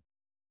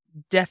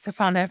death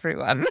upon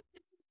everyone.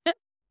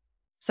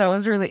 So it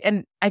was really,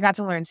 and I got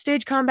to learn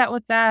stage combat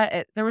with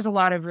that. There was a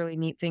lot of really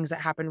neat things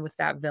that happened with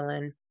that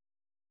villain.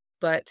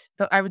 But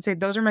I would say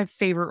those are my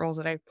favorite roles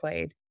that I've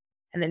played.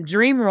 And then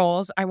dream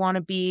roles, I want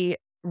to be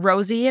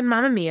Rosie in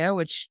Mamma Mia,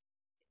 which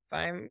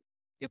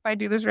if I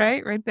do this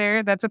right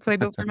there, that's a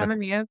playbill for Mamma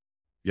Mia.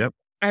 Yep.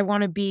 I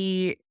want to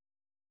be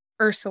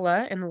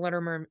Ursula in the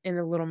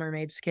Little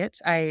Mermaid skit.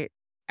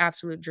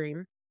 Absolute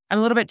dream. I'm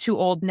a little bit too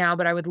old now,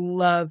 but I would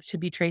love to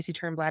be Tracy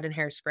Turnblad in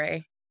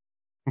Hairspray.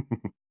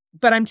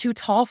 But I'm too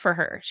tall for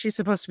her. She's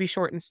supposed to be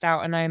short and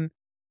stout, and I'm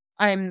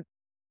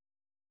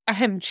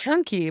I'm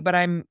chunky, but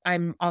I'm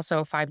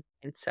also 5'9",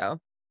 so.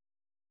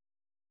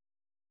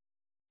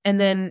 And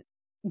then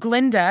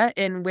Glinda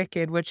in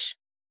Wicked, which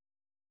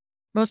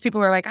most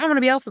people are like, "I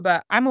wanna be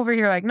Elphaba." I'm over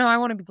here like, "No, I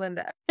wanna be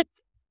Glinda."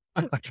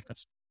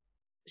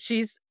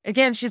 She's the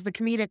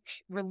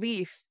comedic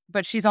relief,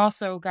 but she's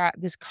also got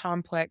this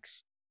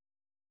complex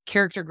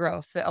character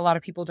growth that a lot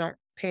of people don't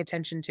pay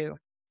attention to,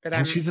 that And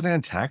I'm. she's an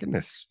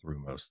antagonist through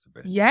most of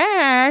it.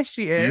 Yeah,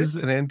 she She is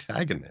is. an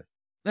antagonist.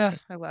 Ugh,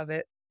 I love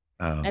it.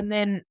 Um, And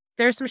then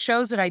there's some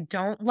shows that I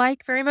don't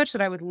like very much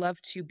that I would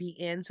love to be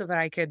in so that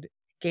I could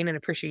gain an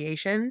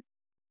appreciation.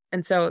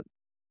 And so,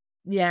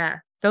 yeah,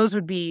 those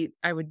would be,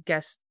 I would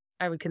guess,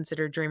 I would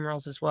consider dream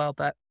roles as well,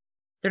 but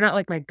they're not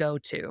like my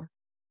go-to,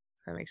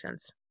 if that makes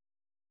sense.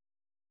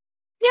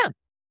 Yeah,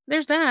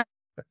 there's that.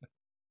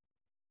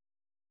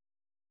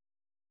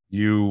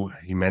 you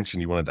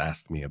mentioned you wanted to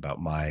ask me about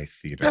my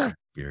theater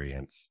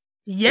experience.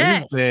 It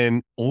has Yes.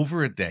 been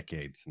over a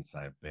decade since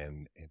I've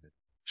been in an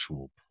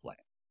actual play.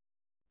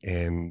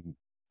 In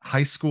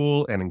high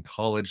school and in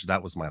college,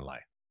 that was my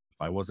life. If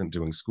I wasn't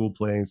doing school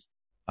plays,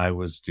 I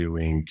was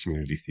doing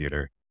community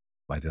theater.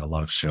 I did a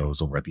lot of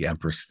shows over at the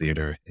Empress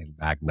Theater in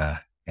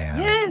Magna,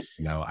 and, Yes.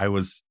 I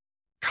was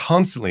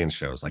constantly in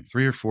shows, like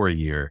 3 or 4 a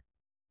year,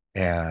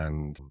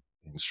 and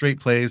in straight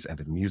plays and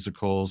in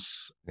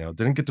musicals.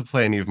 Didn't get to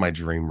play any of my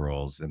dream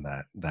roles in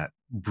that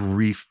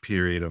brief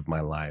period of my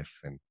life.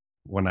 And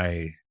when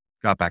I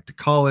got back to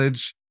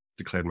college,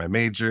 declared my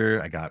major,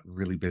 I got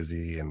really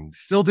busy and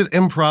still did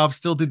improv,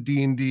 still did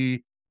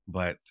D&D,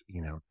 but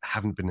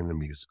haven't been in a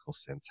musical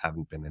since,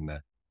 haven't been in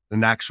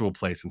an actual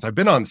play since. I've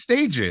been on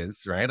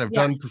stages, right? I've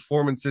Yeah. done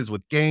performances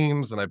with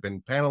games and I've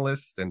been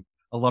panelist, and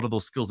a lot of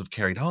those skills have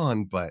carried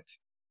on, but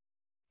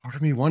part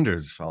of me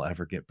wonders if I'll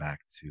ever get back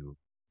to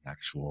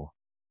actual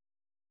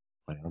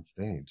play on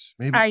stage.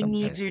 Maybe I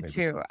need someday. you Maybe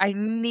to. I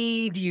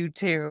need you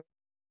to.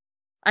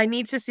 I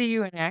need to see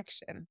you in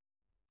action.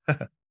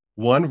 someday.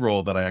 One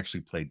role that I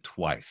actually played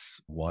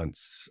twice,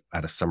 once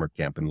at a summer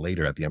camp and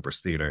later at the Empress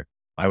Theater,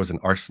 I was in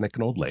Arsenic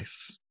and Old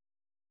Lace.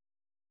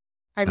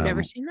 I've never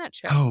Um, seen that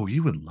show. oh,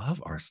 you would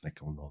love Arsenic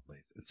and Old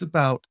Lace. It's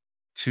about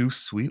two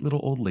sweet little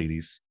old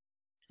ladies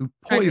who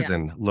Sign me up.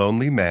 poison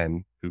lonely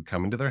men who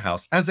come into their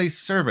house as a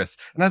service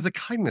and as a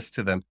kindness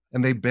to them,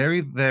 and they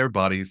bury their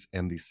bodies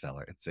in the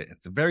cellar. It's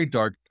a very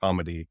dark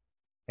comedy,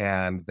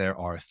 and there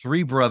are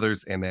three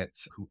brothers in it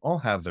who all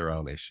have their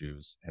own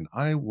issues, and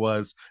I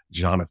was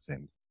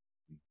Jonathan,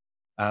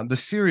 the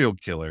serial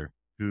killer.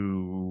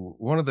 Who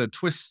one of the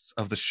twists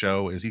of the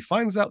show is he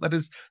finds out that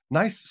his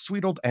nice,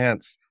 sweet old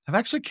aunts have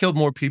actually killed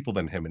more people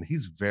than him, and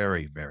he's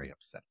very, very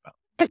upset about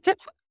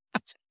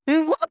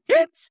What?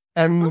 it.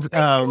 Oh And my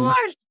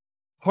gosh.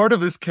 part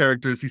of his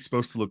character is he's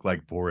supposed to look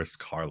like Boris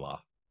Karloff.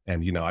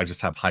 And, I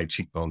just have high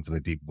cheekbones and a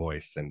deep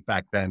voice. And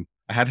back then,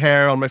 I had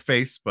hair on my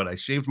face, but I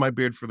shaved my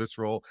beard for this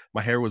role.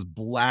 My hair was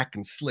black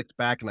and slicked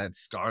back, and I had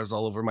scars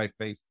all over my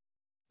face.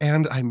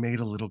 And I made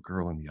a little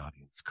girl in the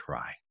audience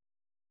cry.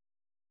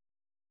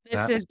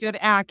 This That is good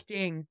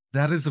acting.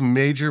 that is a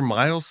major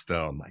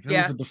milestone. Like, it was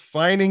Yeah. a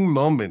defining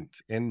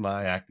moment in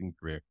my acting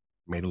career.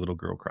 Made a little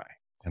girl cry.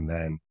 And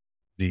then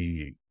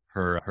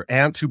her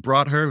aunt who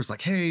brought her was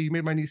like, "Hey, you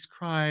made my niece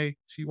cry.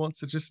 She wants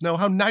to just know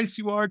how nice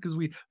you are because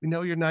we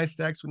know you're nice,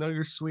 Dex. We know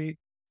you're sweet.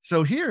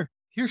 So here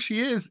she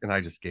is." And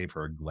I just gave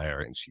her a glare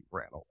and she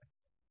ran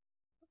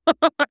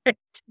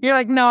You're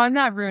like, "No, I'm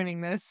not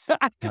ruining this.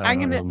 away.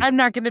 I'm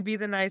not gonna be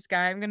the nice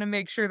guy. I'm gonna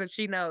make sure that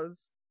she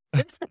knows."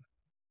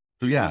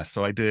 So yeah,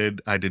 so I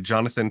did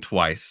Jonathan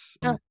twice.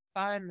 Oh,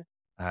 fun.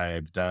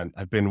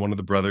 I've been one of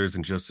the brothers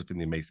in Joseph and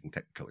the Amazing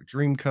Technicolor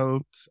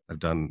Dreamcoat. I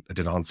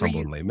did Were ensemble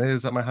you in Les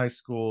Mis at my high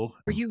school.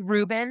 were you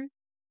Ruben?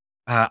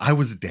 I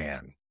was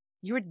Dan.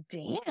 You were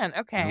Dan. I was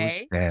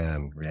Okay.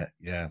 Dan. Yeah,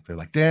 yeah. They're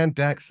like Dan,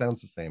 Dex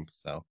sounds the same.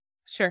 So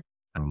Sure,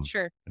 um,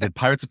 sure. I did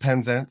Pirates of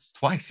Penzance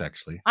twice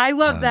actually. I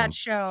love that Um,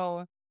 show.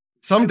 I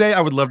someday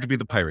I would love love to that be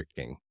the show. Pirate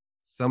King. Oh.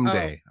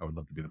 Someday I would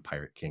love to be the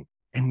Pirate King.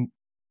 And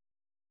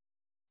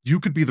you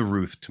could be the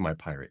Ruth to my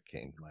Pirate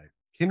King. Like,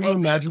 can you Oh,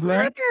 imagine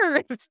that?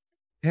 sure.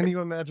 Can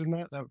you imagine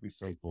that? That would be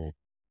so cool.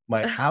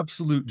 My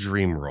absolute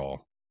dream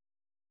role.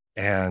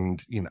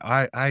 And,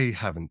 I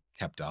haven't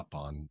kept up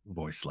on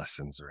voice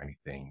lessons or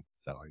anything.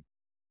 So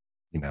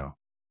you know,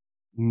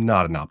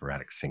 not an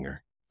operatic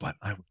singer, but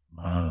I would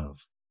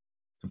love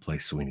to play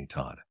Sweeney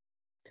Todd.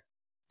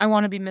 I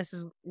wanna be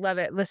Mrs.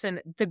 Levitt. Listen,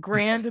 the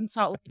Grand in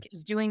Salt Lake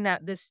is doing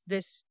that this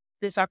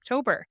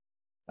October.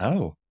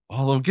 Oh,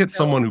 well, I'll get So,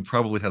 someone who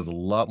probably has a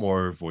lot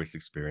more voice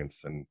experience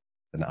than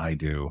I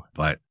do,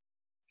 but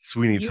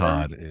Sweeney you don't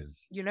Todd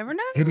is you never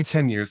know. maybe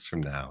 10 years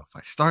from now. If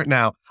I start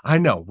now, I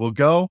know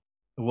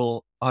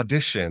we'll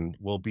audition,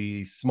 we'll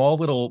be small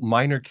little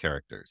minor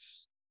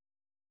characters.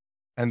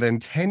 And then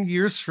 10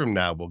 years from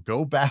now, we'll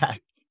go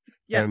back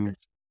Yeah. and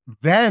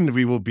then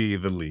we will be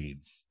the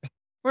leads.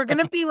 We're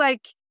gonna be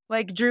like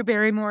Drew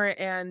Barrymore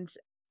and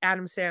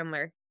Adam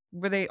Sandler,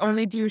 where they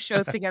only do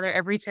shows together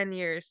every 10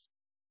 years.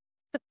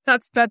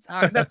 That's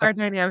our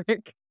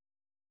dynamic.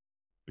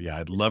 Yeah,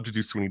 I'd love to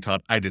do Sweeney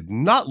Todd. I did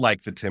not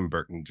like the Tim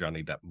Burton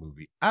Johnny Depp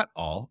movie at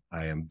all.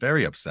 I am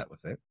very upset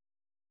with it.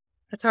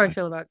 That's how I Like,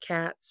 feel about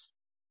Cats.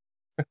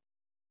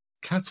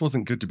 Cats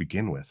wasn't good to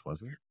begin with,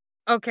 was it?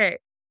 Okay.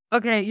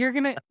 Okay, you're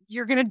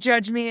gonna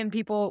judge me, and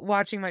people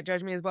watching might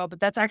judge me as well, but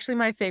that's actually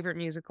my favorite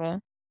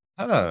musical.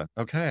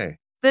 Okay.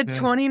 The Yeah,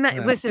 29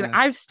 yeah, listen, yeah.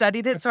 I've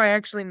studied it, so I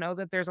actually know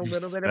that there's a You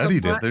little bit of a studied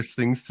it. plot. There's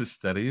things to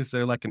study. Is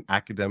there like an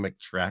academic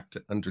track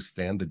to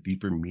understand the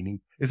deeper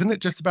meaning? Isn't it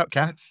just about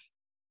cats?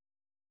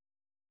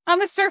 On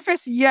the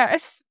surface,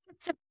 yes.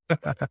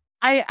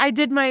 I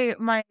did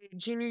my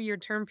junior year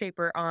term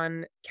paper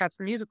on Cats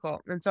the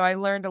Musical, and so I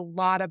learned a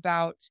lot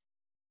about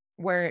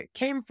where it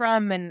came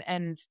from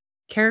and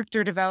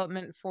character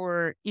development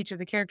for each of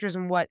the characters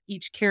and what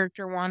each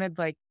character wanted.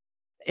 Like,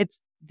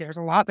 there's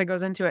a lot that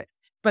goes into it.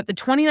 But the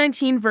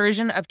 2019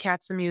 version of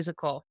Cats the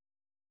Musical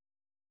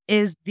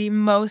is the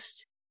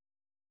most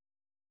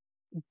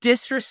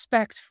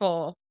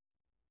disrespectful,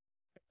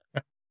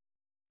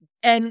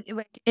 and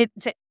like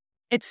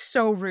it's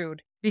so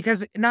rude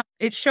because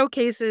it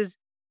showcases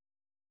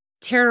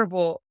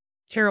terrible,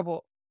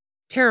 terrible,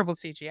 terrible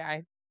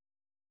CGI.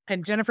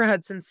 And Jennifer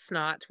Hudson's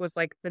Snot was,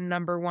 like, the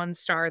number 1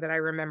 star that I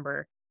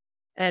remember.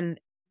 And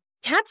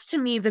Cats to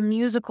me, the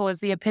musical is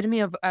the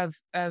epitome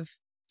of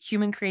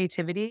human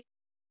creativity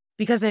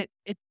because it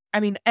I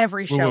mean,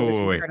 every Wait, wait, show is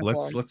wait, wait.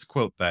 incredible. Let's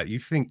quote that. You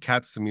think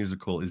Cats the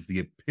Musical is the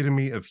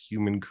epitome of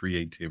human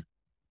creativity?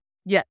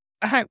 Yeah,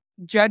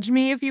 judge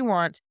me if you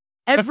want.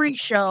 Every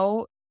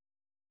show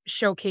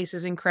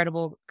showcases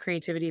incredible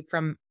creativity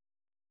from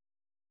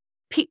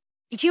pe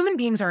human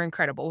beings are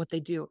incredible what they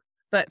do.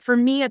 But for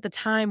me at the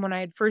time when I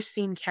had first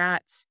seen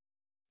Cats,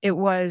 it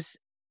was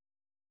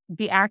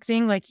the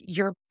acting, like,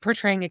 you're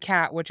portraying a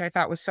cat, which I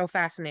thought was so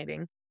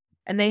fascinating,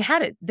 and they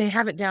have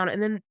it down,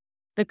 and then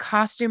the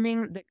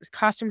costuming, the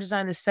costume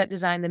design, the set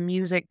design, the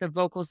music, the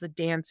vocals, the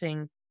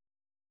dancing,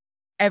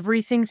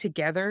 everything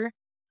together,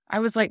 I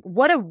was like,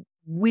 "What a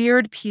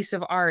weird piece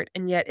of art,"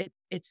 and yet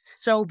it's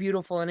so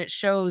beautiful, and it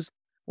shows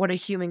what a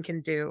human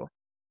can do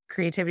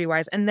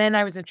creativity-wise, and then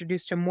I was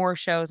introduced to more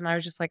shows, and I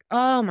was just like,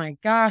 "Oh my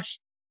gosh."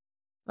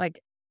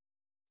 Like,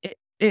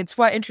 it's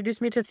what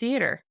introduced me to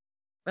theater,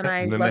 and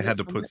I And then they love it had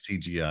to so put much.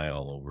 CGI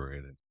all over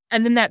it.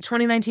 And then that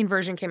 2019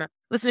 version came out.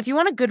 Listen, if you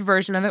want a good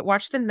version of it,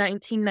 watch the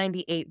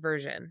 1998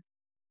 version.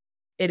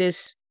 It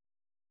is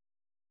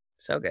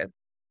so good.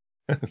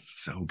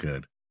 So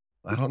good.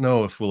 I don't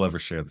know if we'll ever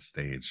share the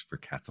stage for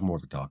cats. I'm more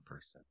of a dog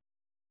person.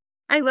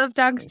 I love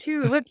dogs So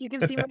too. Look, you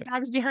can see my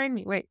dogs behind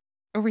me. Wait,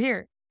 over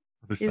here.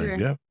 other These side,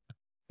 are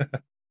yeah.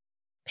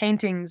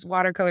 paintings,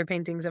 watercolor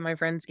paintings that my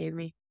friends gave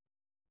me.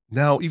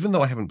 Now, even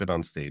though I haven't been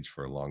on stage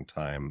for a long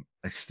time,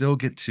 I still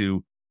get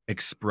to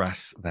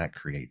express that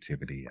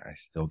creativity. I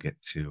still get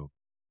to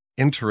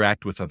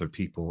interact with other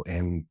people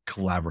in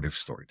collaborative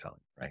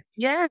storytelling, right?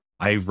 Yeah.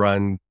 I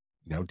run,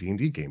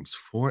 D&D games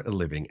for a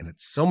living, and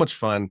it's so much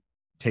fun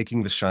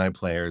taking the shy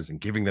players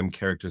and giving them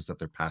characters that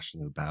they're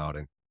passionate about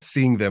and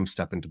seeing them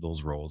step into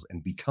those roles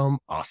and become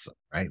awesome,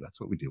 right? That's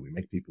what we do. We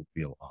make people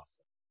feel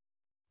awesome.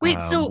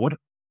 Wait, so What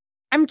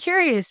I'm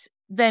curious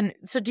then.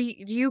 So do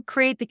you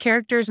create the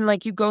characters and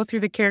like you go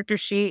through the character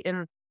sheet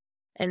and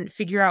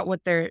figure out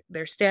what their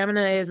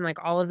stamina is and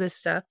like all of this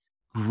stuff?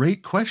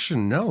 Great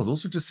question. No,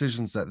 those are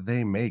decisions that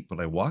they make,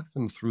 but I walk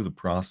them through the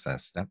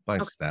process step by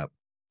Okay. step.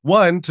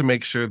 One, to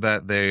make sure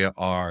that they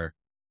are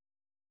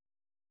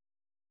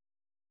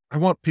I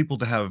want people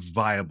to have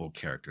viable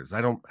characters.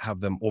 I don't have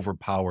them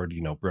overpowered,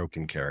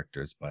 broken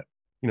characters, but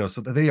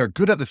so that they are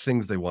good at the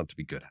things they want to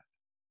be good at.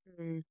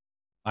 Mm.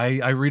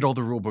 I read all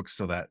the rule books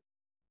so that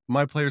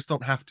my players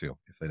don't have to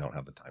if they don't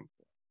have the time.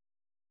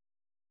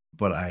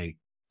 But I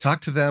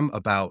talk to them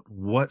about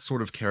what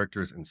sort of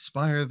characters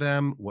inspire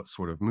them, what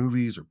sort of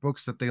movies or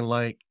books that they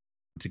like,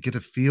 to get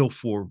a feel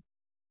for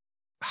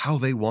how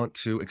they want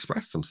to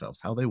express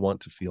themselves, how they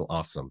want to feel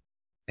awesome.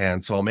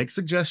 And so I'll make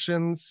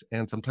suggestions,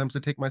 and sometimes they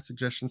take my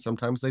suggestions,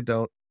 sometimes they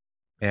don't.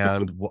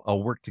 And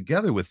I'll work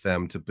together with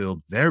them to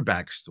build their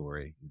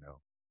backstory,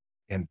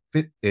 and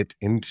fit it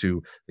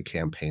into the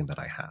campaign that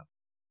I have.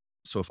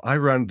 So if I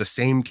run the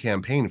same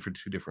campaign for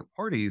two different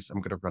parties,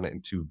 I'm going to run it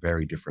in two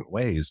very different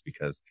ways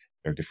because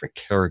there are different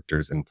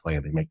characters in play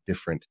and they make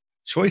different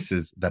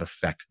choices that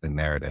affect the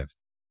narrative.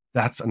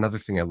 That's another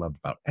thing I love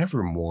about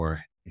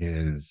Evermore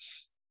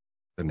is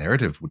the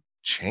narrative would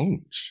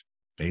change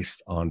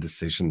based on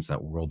decisions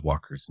that world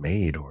walkers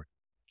made or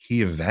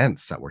key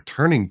events that were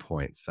turning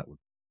points that would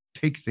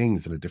take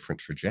things in a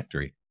different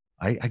trajectory.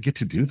 I get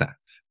to do that,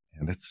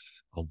 and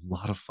it's a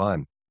lot of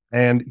fun.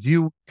 And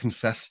you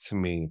confessed to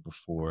me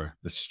before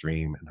the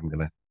stream, and I'm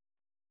gonna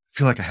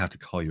feel like I have to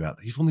call you out.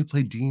 You've only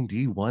played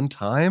D&D one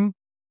time?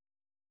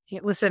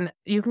 Yeah, listen,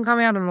 you can call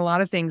me out on a lot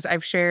of things.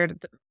 I've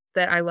shared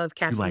that I love You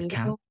Cats the like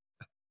cat?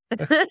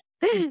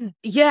 Musical.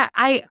 Yeah,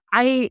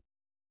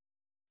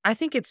 I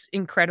think it's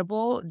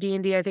incredible.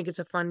 D&D, I think it's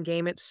a fun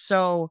game.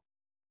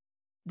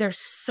 There's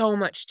so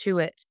much to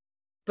it.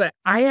 But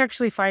I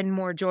actually find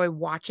more joy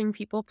watching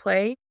people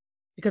play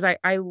because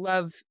I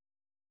love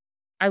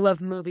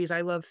movies,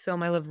 I love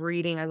film, I love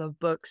reading, I love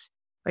books.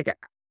 Like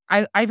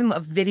I even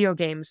love video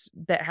games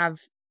that have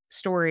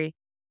story,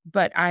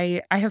 but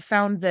I have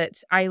found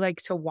that I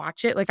like to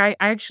watch it. Like I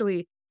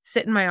actually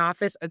sit in my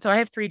office. So I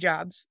have 3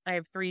 jobs. I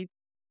have 3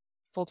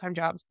 full-time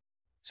jobs.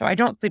 So I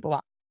don't sleep a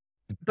lot.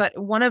 But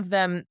one of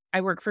them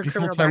I work for 3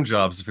 criminal full-time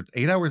background. jobs, if it's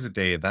 8 hours a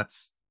day,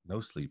 that's no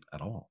sleep at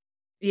all.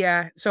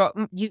 Yeah,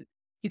 so you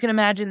can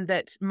imagine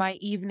that my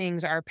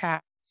evenings are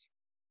packed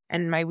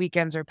and my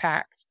weekends are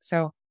packed.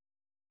 So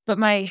but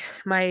my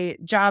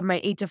job, my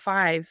 8 to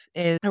 5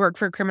 is I work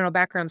for a criminal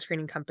background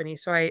screening company,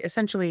 so I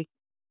essentially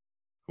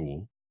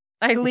Cool.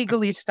 I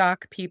legally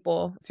stalk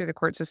people through the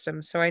court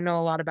system, so I know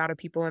a lot about a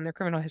people and their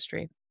criminal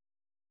history.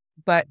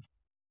 But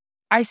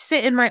I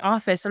sit in my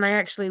office and I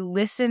actually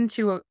listen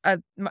to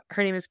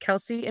her name is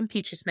Kelsey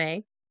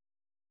Impeachment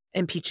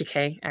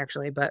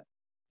actually, but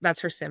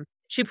that's her sim.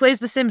 She plays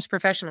The Sims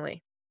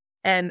professionally,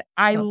 and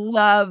I Oh,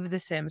 love The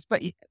Sims,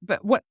 but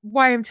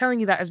why I'm telling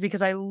you that is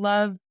because I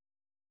love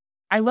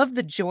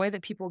the joy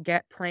that people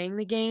get playing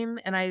the game,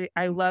 and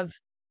I love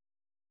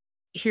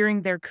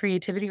hearing their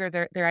creativity or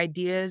their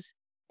ideas,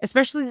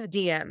 especially the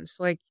DMs.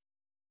 Like,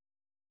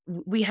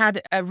 we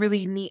had a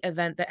really neat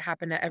event that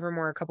happened at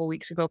Evermore a couple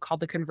weeks ago called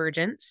the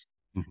Convergence.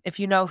 Mhm. If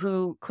you know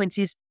who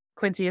Quincy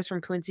is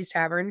from Quincy's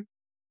Tavern,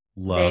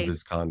 Love they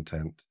his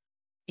content.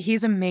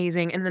 he's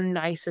amazing and the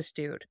nicest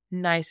dude,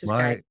 nicest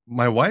guy.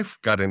 My wife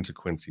got into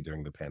Quincy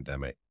during the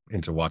pandemic,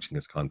 into watching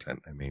his content,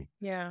 I mean.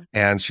 Yeah.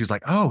 And she's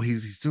like, "Oh,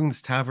 he's doing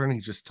this tavern. He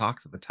just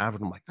talks at the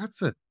tavern." I'm like,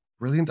 "That's a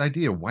brilliant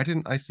idea. Why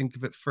didn't I think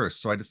of it first?"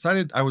 So I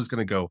decided I was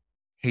gonna go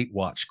hate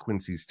watch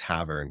Quincy's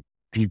Tavern.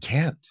 And you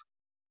can't.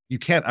 You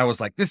can't. I was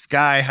like, "This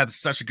guy had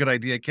such a good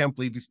idea. I can't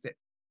believe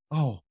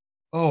oh,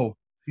 oh,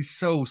 he's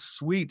so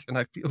sweet, and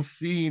I feel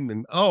seen,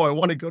 and oh, I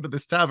want to go to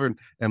this tavern."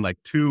 And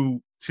like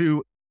two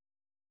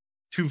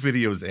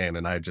videos in,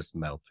 and I just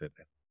melted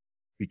and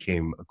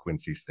became a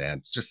Quincy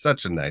stan. Just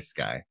such a nice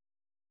guy.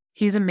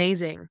 He's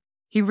amazing.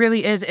 He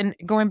really is. And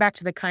going back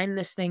to the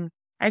kindness thing,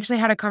 I actually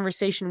had a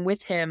conversation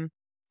with him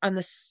on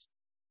the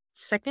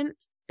second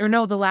or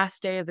no, the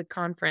last day of the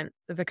conference,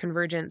 the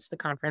Convergence. The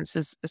conference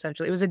is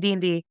essentially, it was a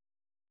D&D,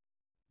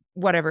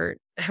 whatever,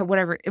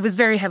 whatever. It was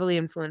very heavily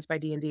influenced by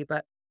D&D,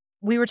 but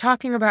we were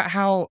talking about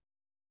how,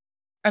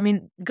 I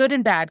mean, good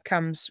and bad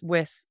comes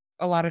with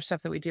a lot of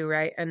stuff that we do,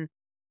 right? And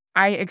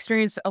I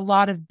experienced a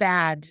lot of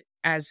bad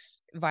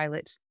as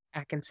Violet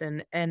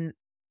Atkinson, and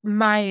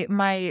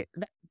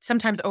that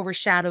sometimes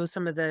overshadows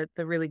some of the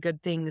really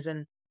good things.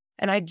 And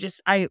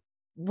I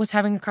was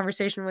having a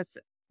conversation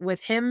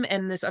with him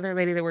and this other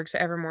lady that works at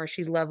Evermore.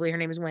 She's lovely. Her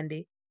name is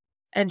Wendy,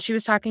 and she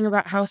was talking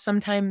about how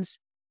sometimes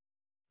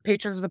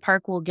patrons of the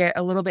park will get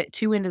a little bit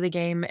too into the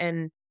game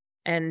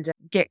and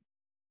get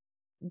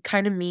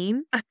kind of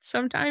mean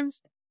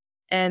sometimes.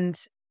 And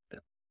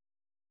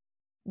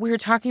we were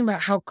talking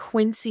about how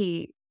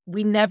Quincy,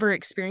 we never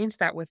experienced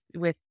that with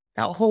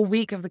that whole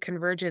week of the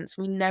Convergence.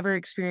 We never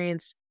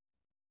experienced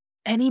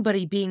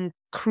anybody being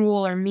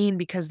cruel or mean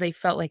because they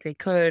felt like they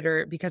could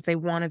or because they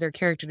wanted their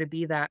character to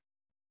be that.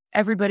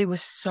 Everybody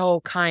was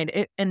so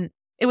kind. And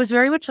it was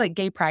very much like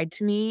gay pride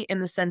to me, in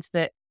the sense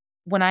that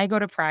when I go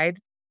to Pride,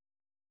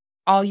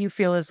 all you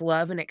feel is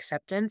love and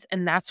acceptance.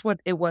 And that's what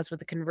it was with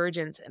the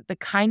Convergence. The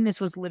kindness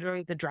was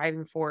literally the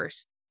driving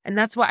force. And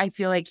that's what I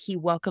feel like he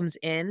welcomes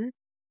in.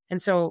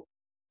 And so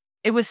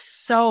it was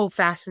so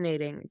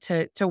fascinating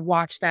to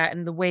watch that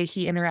and the way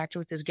he interacted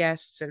with his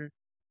guests. And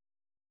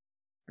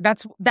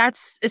that's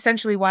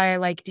essentially why I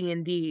like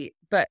D&D.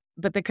 But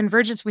the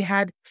Convergence, we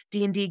had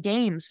D&D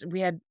games. We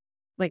had,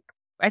 like,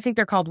 I think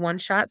they're called one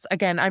shots.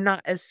 Again, I'm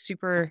not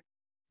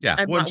Yeah,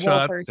 I'm one not well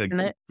shot, versed a in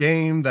it.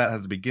 game that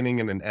has a beginning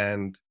and an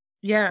end,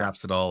 Yeah.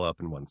 wraps it all up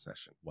in one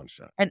session, one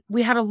shot. And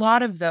we had a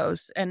lot of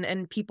those,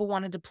 and people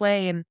wanted to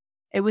play, and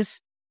it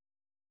was,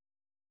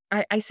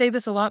 I say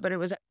this a lot, but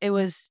it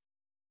was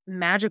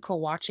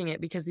magical watching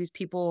it, because these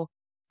people,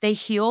 they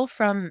heal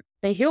from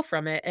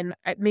it. And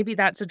maybe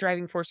that's a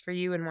driving force for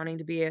you in wanting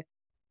to be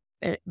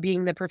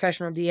being the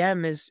professional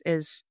DM,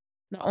 is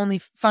not only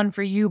fun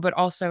for you, but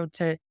also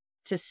to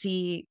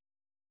see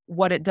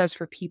what it does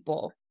for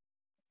people.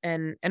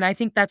 And I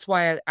think that's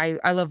why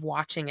I love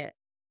watching it.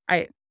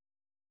 I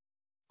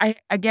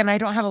again, I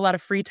don't have a lot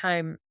of free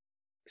time,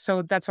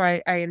 so that's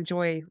why I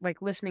enjoy, like,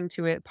 listening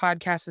to it,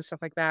 podcasts and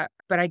stuff like that,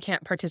 but I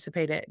can't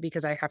participate in it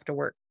because I have to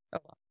work a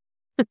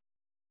lot.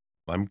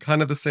 I'm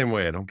kind of the same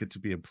way. I don't get to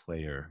be a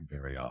player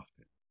very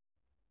often,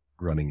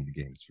 running the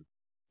games for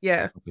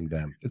Yeah. helping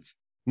them. It's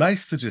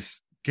nice to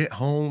just get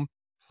home,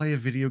 play a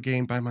video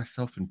game by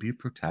myself, and be a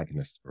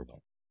protagonist for a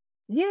while.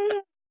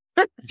 Yeah.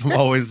 I'm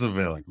always the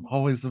villain. I'm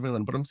always the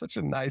villain, but I'm such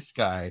a nice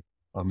guy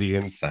on the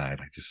inside.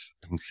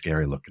 I'm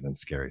scary looking and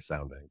scary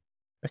sounding.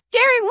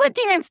 Scary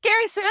looking and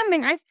scary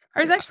sounding. I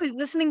was Yeah. actually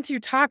listening to you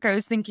talk. I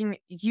was thinking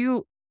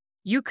you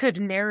could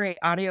narrate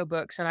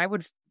audiobooks, and I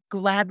would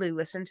gladly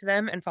listen to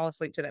them and fall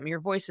asleep to them. Your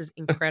voice is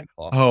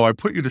incredible. Oh, I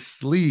put you to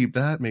sleep.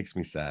 That makes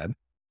me sad.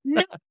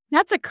 No,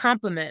 that's a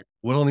compliment,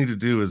 What I'll need to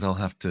do is I'll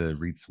have to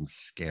read some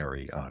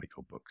scary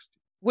audiobooks.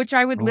 which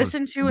I would Go to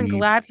listen to and sleep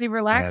gladly and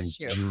relax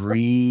you.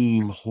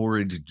 dream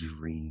horrid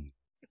dreams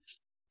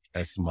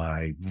as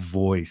my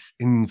voice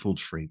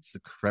infiltrates the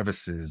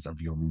crevices of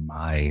your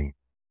mind,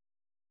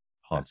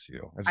 haunts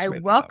you. I just I made that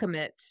up. welcome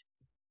it.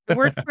 I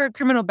work for a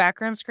criminal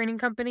background screening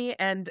company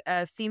and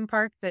a theme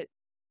park that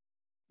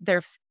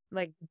their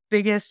like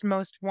biggest,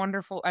 most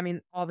wonderful. I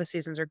mean, all the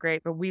seasons are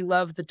great, but we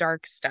love the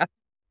dark stuff.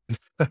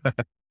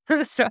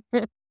 So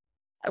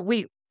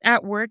we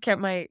at work at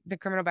the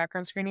criminal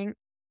background screening,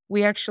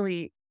 we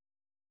actually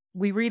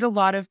we read a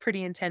lot of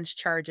pretty intense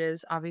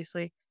charges,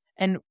 obviously.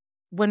 And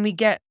when we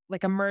get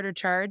like a murder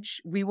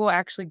charge, we will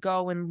actually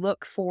go and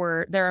look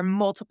for, there are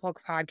multiple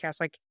podcasts,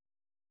 like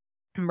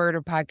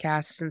murder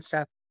podcasts and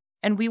stuff.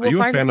 And we Are will you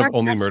a find a fan of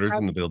Only podcast Murders in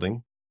about, the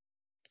Building?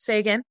 say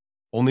again,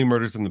 Only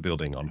Murders in the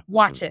Building on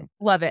watch it, Hulu.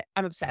 love it.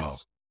 I'm Oh,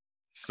 obsessed.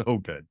 so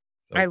good.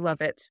 I love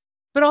it.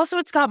 But also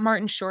it's got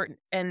Martin Short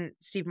and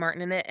Steve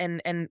Martin in it,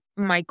 and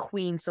my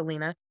queen,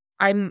 Selena.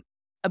 I'm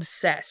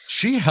obsessed.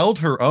 She held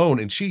her own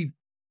and she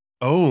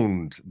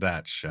owned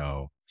that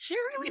show. She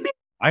really did.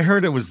 I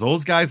heard it was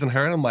those guys and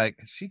her, and I'm like,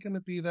 is she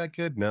gonna be that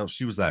good? No,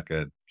 she was that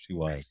good. She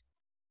was.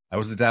 I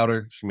was a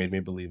doubter. She made me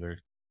a believer.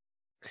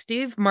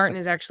 Steve Martin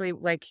is actually,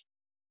 like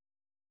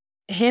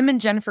him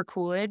and Jennifer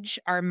Coolidge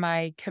are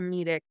my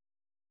comedic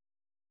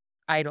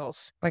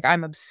idols. Like,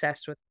 I'm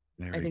obsessed with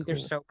I Very think they're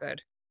cool. so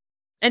good.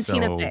 And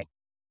Tina Fey.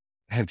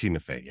 So and Tina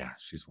Fey, yeah,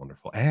 she's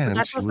wonderful, But and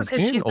that's she also was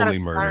 'cause in she's got a Only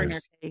scar in her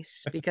Murders.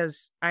 face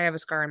because I have a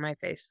scar in my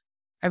face.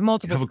 I have You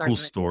multiple have a scars cool on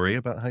it. story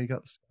about how you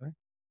got the scar?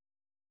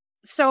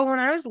 So when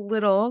I was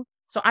little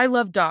I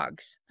love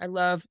dogs. I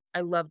love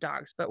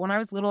dogs, but when I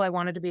was little, I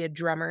wanted to be a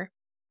drummer,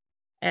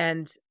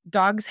 and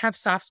dogs have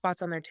soft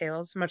spots on their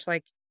tails, much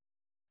like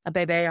a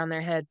bebe on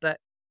their head, but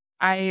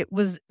I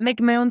was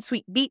making my own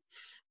sweet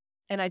beats,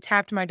 and I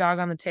tapped my dog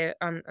on the tail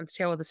on the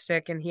tail with a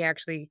stick, and he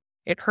actually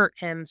it hurt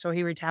him, so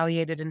he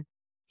retaliated, and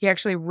he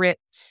actually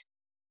ripped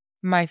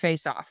my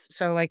face off.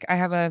 So, like, I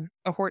have a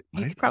hor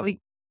What? you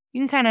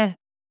can kinda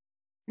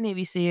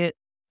maybe see it.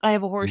 I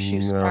have a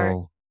horseshoe scar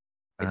No.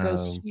 that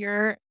goes Um,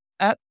 here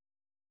up,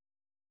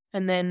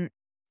 and then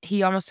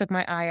he almost took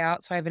my eye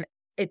out, so I have an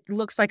it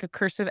looks like a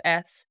cursive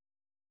F,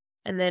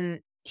 and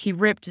then he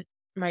ripped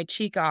my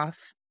cheek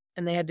off,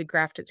 and they had to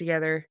graft it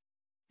together,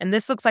 and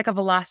this looks like a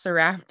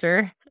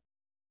velociraptor.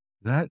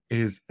 that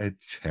is a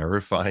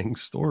terrifying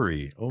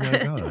story. Oh my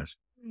gosh.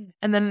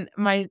 And then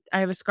I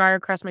have a scar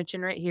across my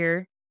chin right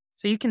here,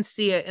 so you can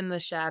see it in the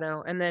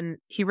shadow, and then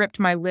he ripped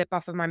my lip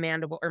off of my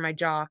mandible or my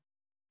jaw,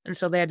 and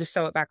so they had to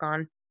sew it back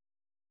on.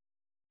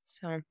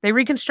 So, they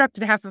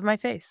reconstructed half of my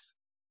face.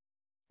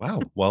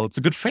 Wow. Well, it's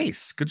a good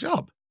face. Good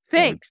job. Good.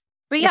 Thanks.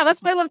 But yeah,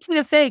 that's why I love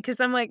Tina Fey because 'cause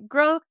I'm like,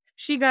 "Girl,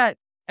 she got"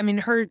 I mean,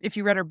 her if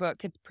you read her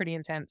book, it's pretty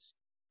intense,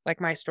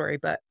 like my story,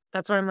 but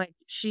that's why I'm like,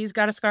 she's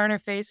got a scar on her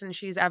face, and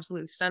she's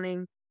absolutely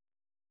stunning.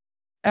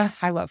 Ugh,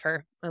 I love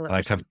her. I love I her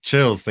like so have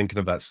chills thinking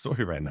of that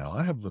story right now.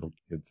 I have little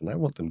kids and I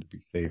want them to be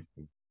safe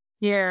and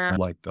Yeah.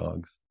 like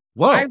dogs.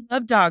 I Whoa.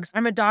 love dogs.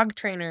 I'm a dog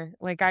trainer.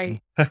 Like,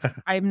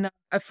 I'm not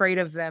afraid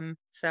of them,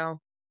 so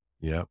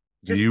Yep.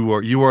 just You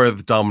are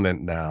the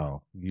dominant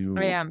now.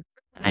 I am.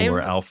 I You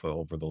are am alpha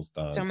over those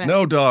dogs. dominant.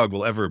 No dog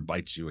will ever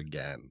bite you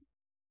again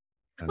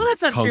Well, and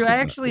that's not true.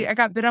 conquer them. I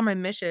got bit on my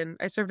mission.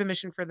 I served a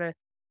mission for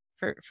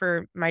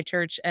for my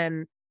church,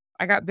 and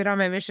I got bit on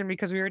my mission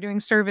because we were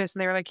doing service,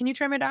 and they were like, "Can you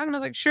try my dog?" And I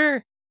was like,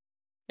 "Sure."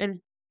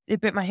 And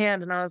it bit my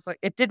hand, and I was like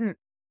it didn't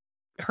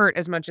hurt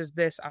as much as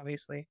this,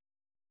 obviously,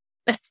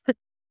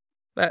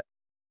 but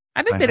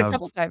I've been I bit a have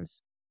couple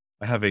times.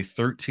 I have a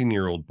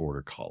 13-year-old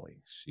border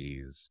collie.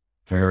 She's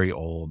very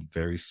old,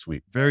 very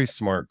sweet, very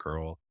smart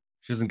girl.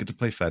 She doesn't get to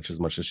play fetch as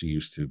much as she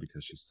used to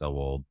because she's so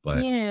old,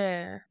 but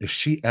Yeah. if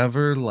she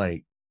ever,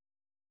 like,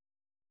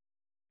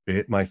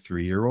 bit my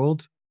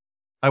 3-year-old,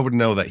 I would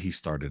know that he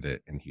started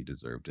it and he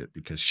deserved it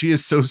because she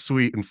is so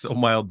sweet and so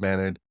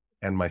mild-mannered,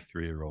 and my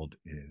 3-year-old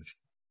is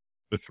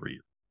the 3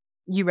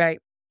 You right.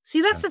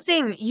 See, that's yeah. the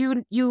thing.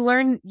 You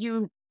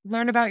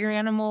learn about your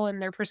animal and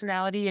their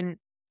personality, and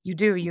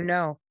you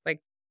know.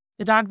 Like,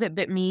 the dog that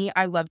bit me,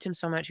 I loved him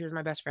so much, he was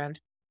my best friend.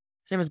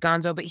 His name was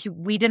Gonzo, but he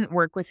we didn't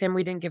work with him,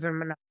 we didn't give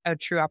him a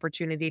true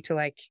opportunity to,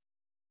 like,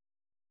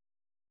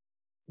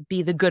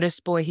 be the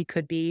goodest boy he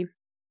could be.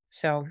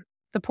 So,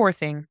 the poor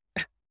thing.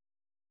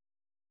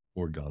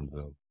 Poor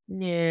Gonzo.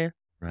 Yeah.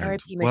 Right. RIP, my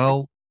sweet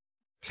Well,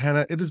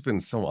 Tana, it has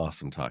been so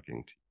awesome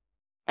talking to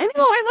I know,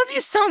 I love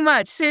you so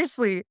much,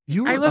 seriously.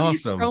 you. You I were love you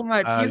so awesome.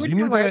 much. You would You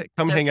need come on to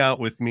come hang yes. out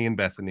with me and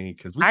Bethany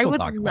because we I still would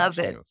talk love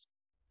about it. you.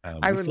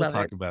 I We would still love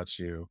talk it. about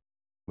you.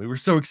 We were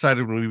so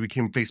excited when we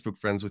became Facebook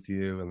friends with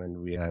you, and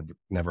then we had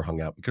never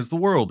hung out because the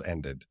world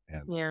ended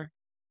and Yeah, I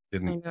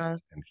didn't know.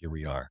 end, and here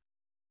we are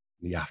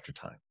in the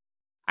aftertime.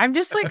 I'm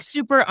just, like,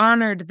 super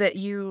honored that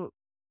you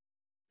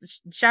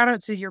shout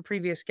out to your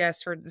previous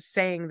guests for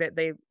saying that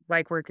they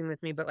like working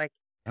with me, but, like,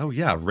 Oh,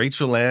 yeah,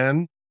 Rachel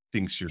Ann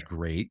thinks you're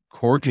great.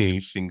 Courtney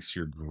thinks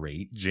you're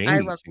great. I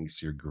Jamie love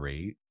thinks you're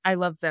great. I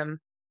love them.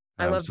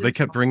 I love So they them so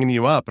kept bringing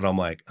you up, and I'm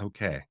like,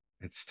 "Okay,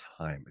 it's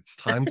time. It's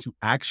time to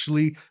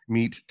actually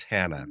meet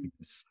Tana much.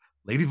 because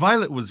Lady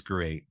Violet was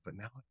great, but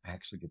now I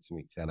actually get to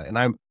meet Tana, and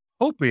I'm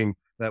hoping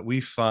that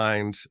we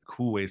find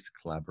cool ways to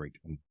collaborate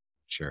in the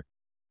future.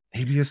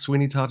 Maybe a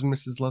Sweeney Todd and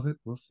Mrs. Lovett.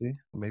 We'll see.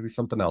 Maybe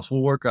something else.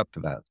 We'll work up to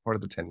that. It's part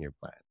of the 10-year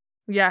plan.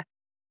 Yeah,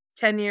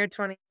 10-year,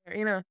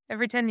 20-year,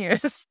 every 10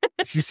 years.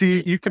 You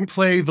see, you can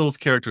play those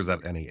characters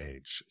at any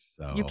age, You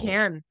so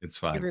can. it's You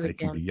fine. really They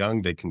can can. be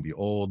young, they can be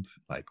old.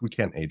 Like we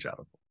can't age out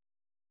of them.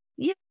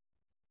 Yeah.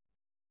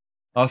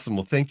 Awesome.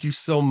 Well, thank you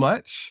so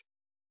much.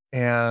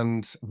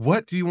 And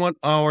what do you want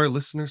our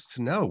listeners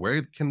to know?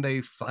 Where can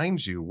they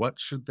find you? What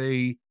should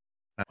they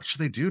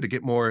do to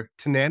get more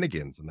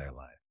Shenanigans in their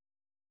life?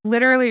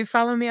 Literally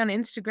follow me on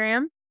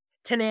Instagram,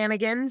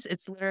 Shenanigans.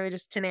 It's literally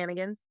just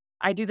Shenanigans.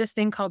 I do this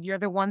thing called You're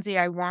the Onesie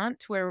I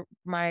Want, where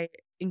my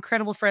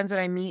incredible friends that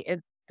I meet at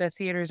the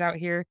theaters out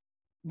here,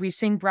 we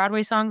sing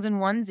Broadway songs in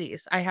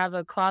onesies. I have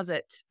a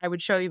closet I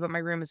would show you, but my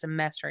room is a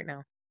mess right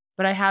now.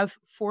 But I have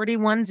 40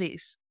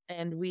 onesies,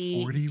 and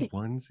we 40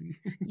 onesie?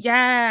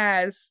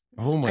 Yes,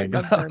 Oh I my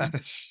love them.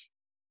 gosh.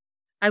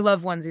 I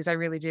love onesies, I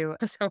really do.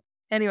 So,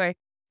 anyway,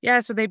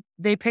 yeah, so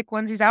they pick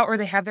onesies out or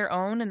they have their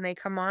own and they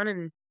come on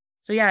and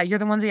so, yeah, You're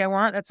the Onesie I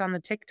Want, that's on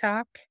the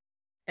TikTok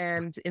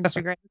and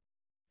Instagram.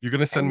 You're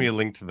gonna send me And a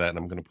link to that, and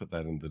I'm gonna put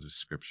that in the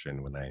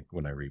description when I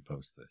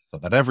repost this so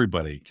that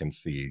everybody can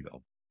see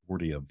all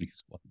 40 of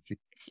these ones.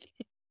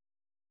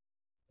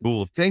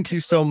 Cool. Thank you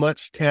so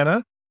much,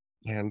 Tannah.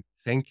 And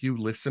thank you,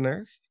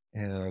 listeners.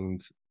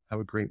 And have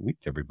a great week,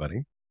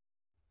 everybody.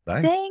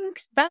 Bye.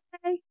 thanks.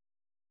 Bye.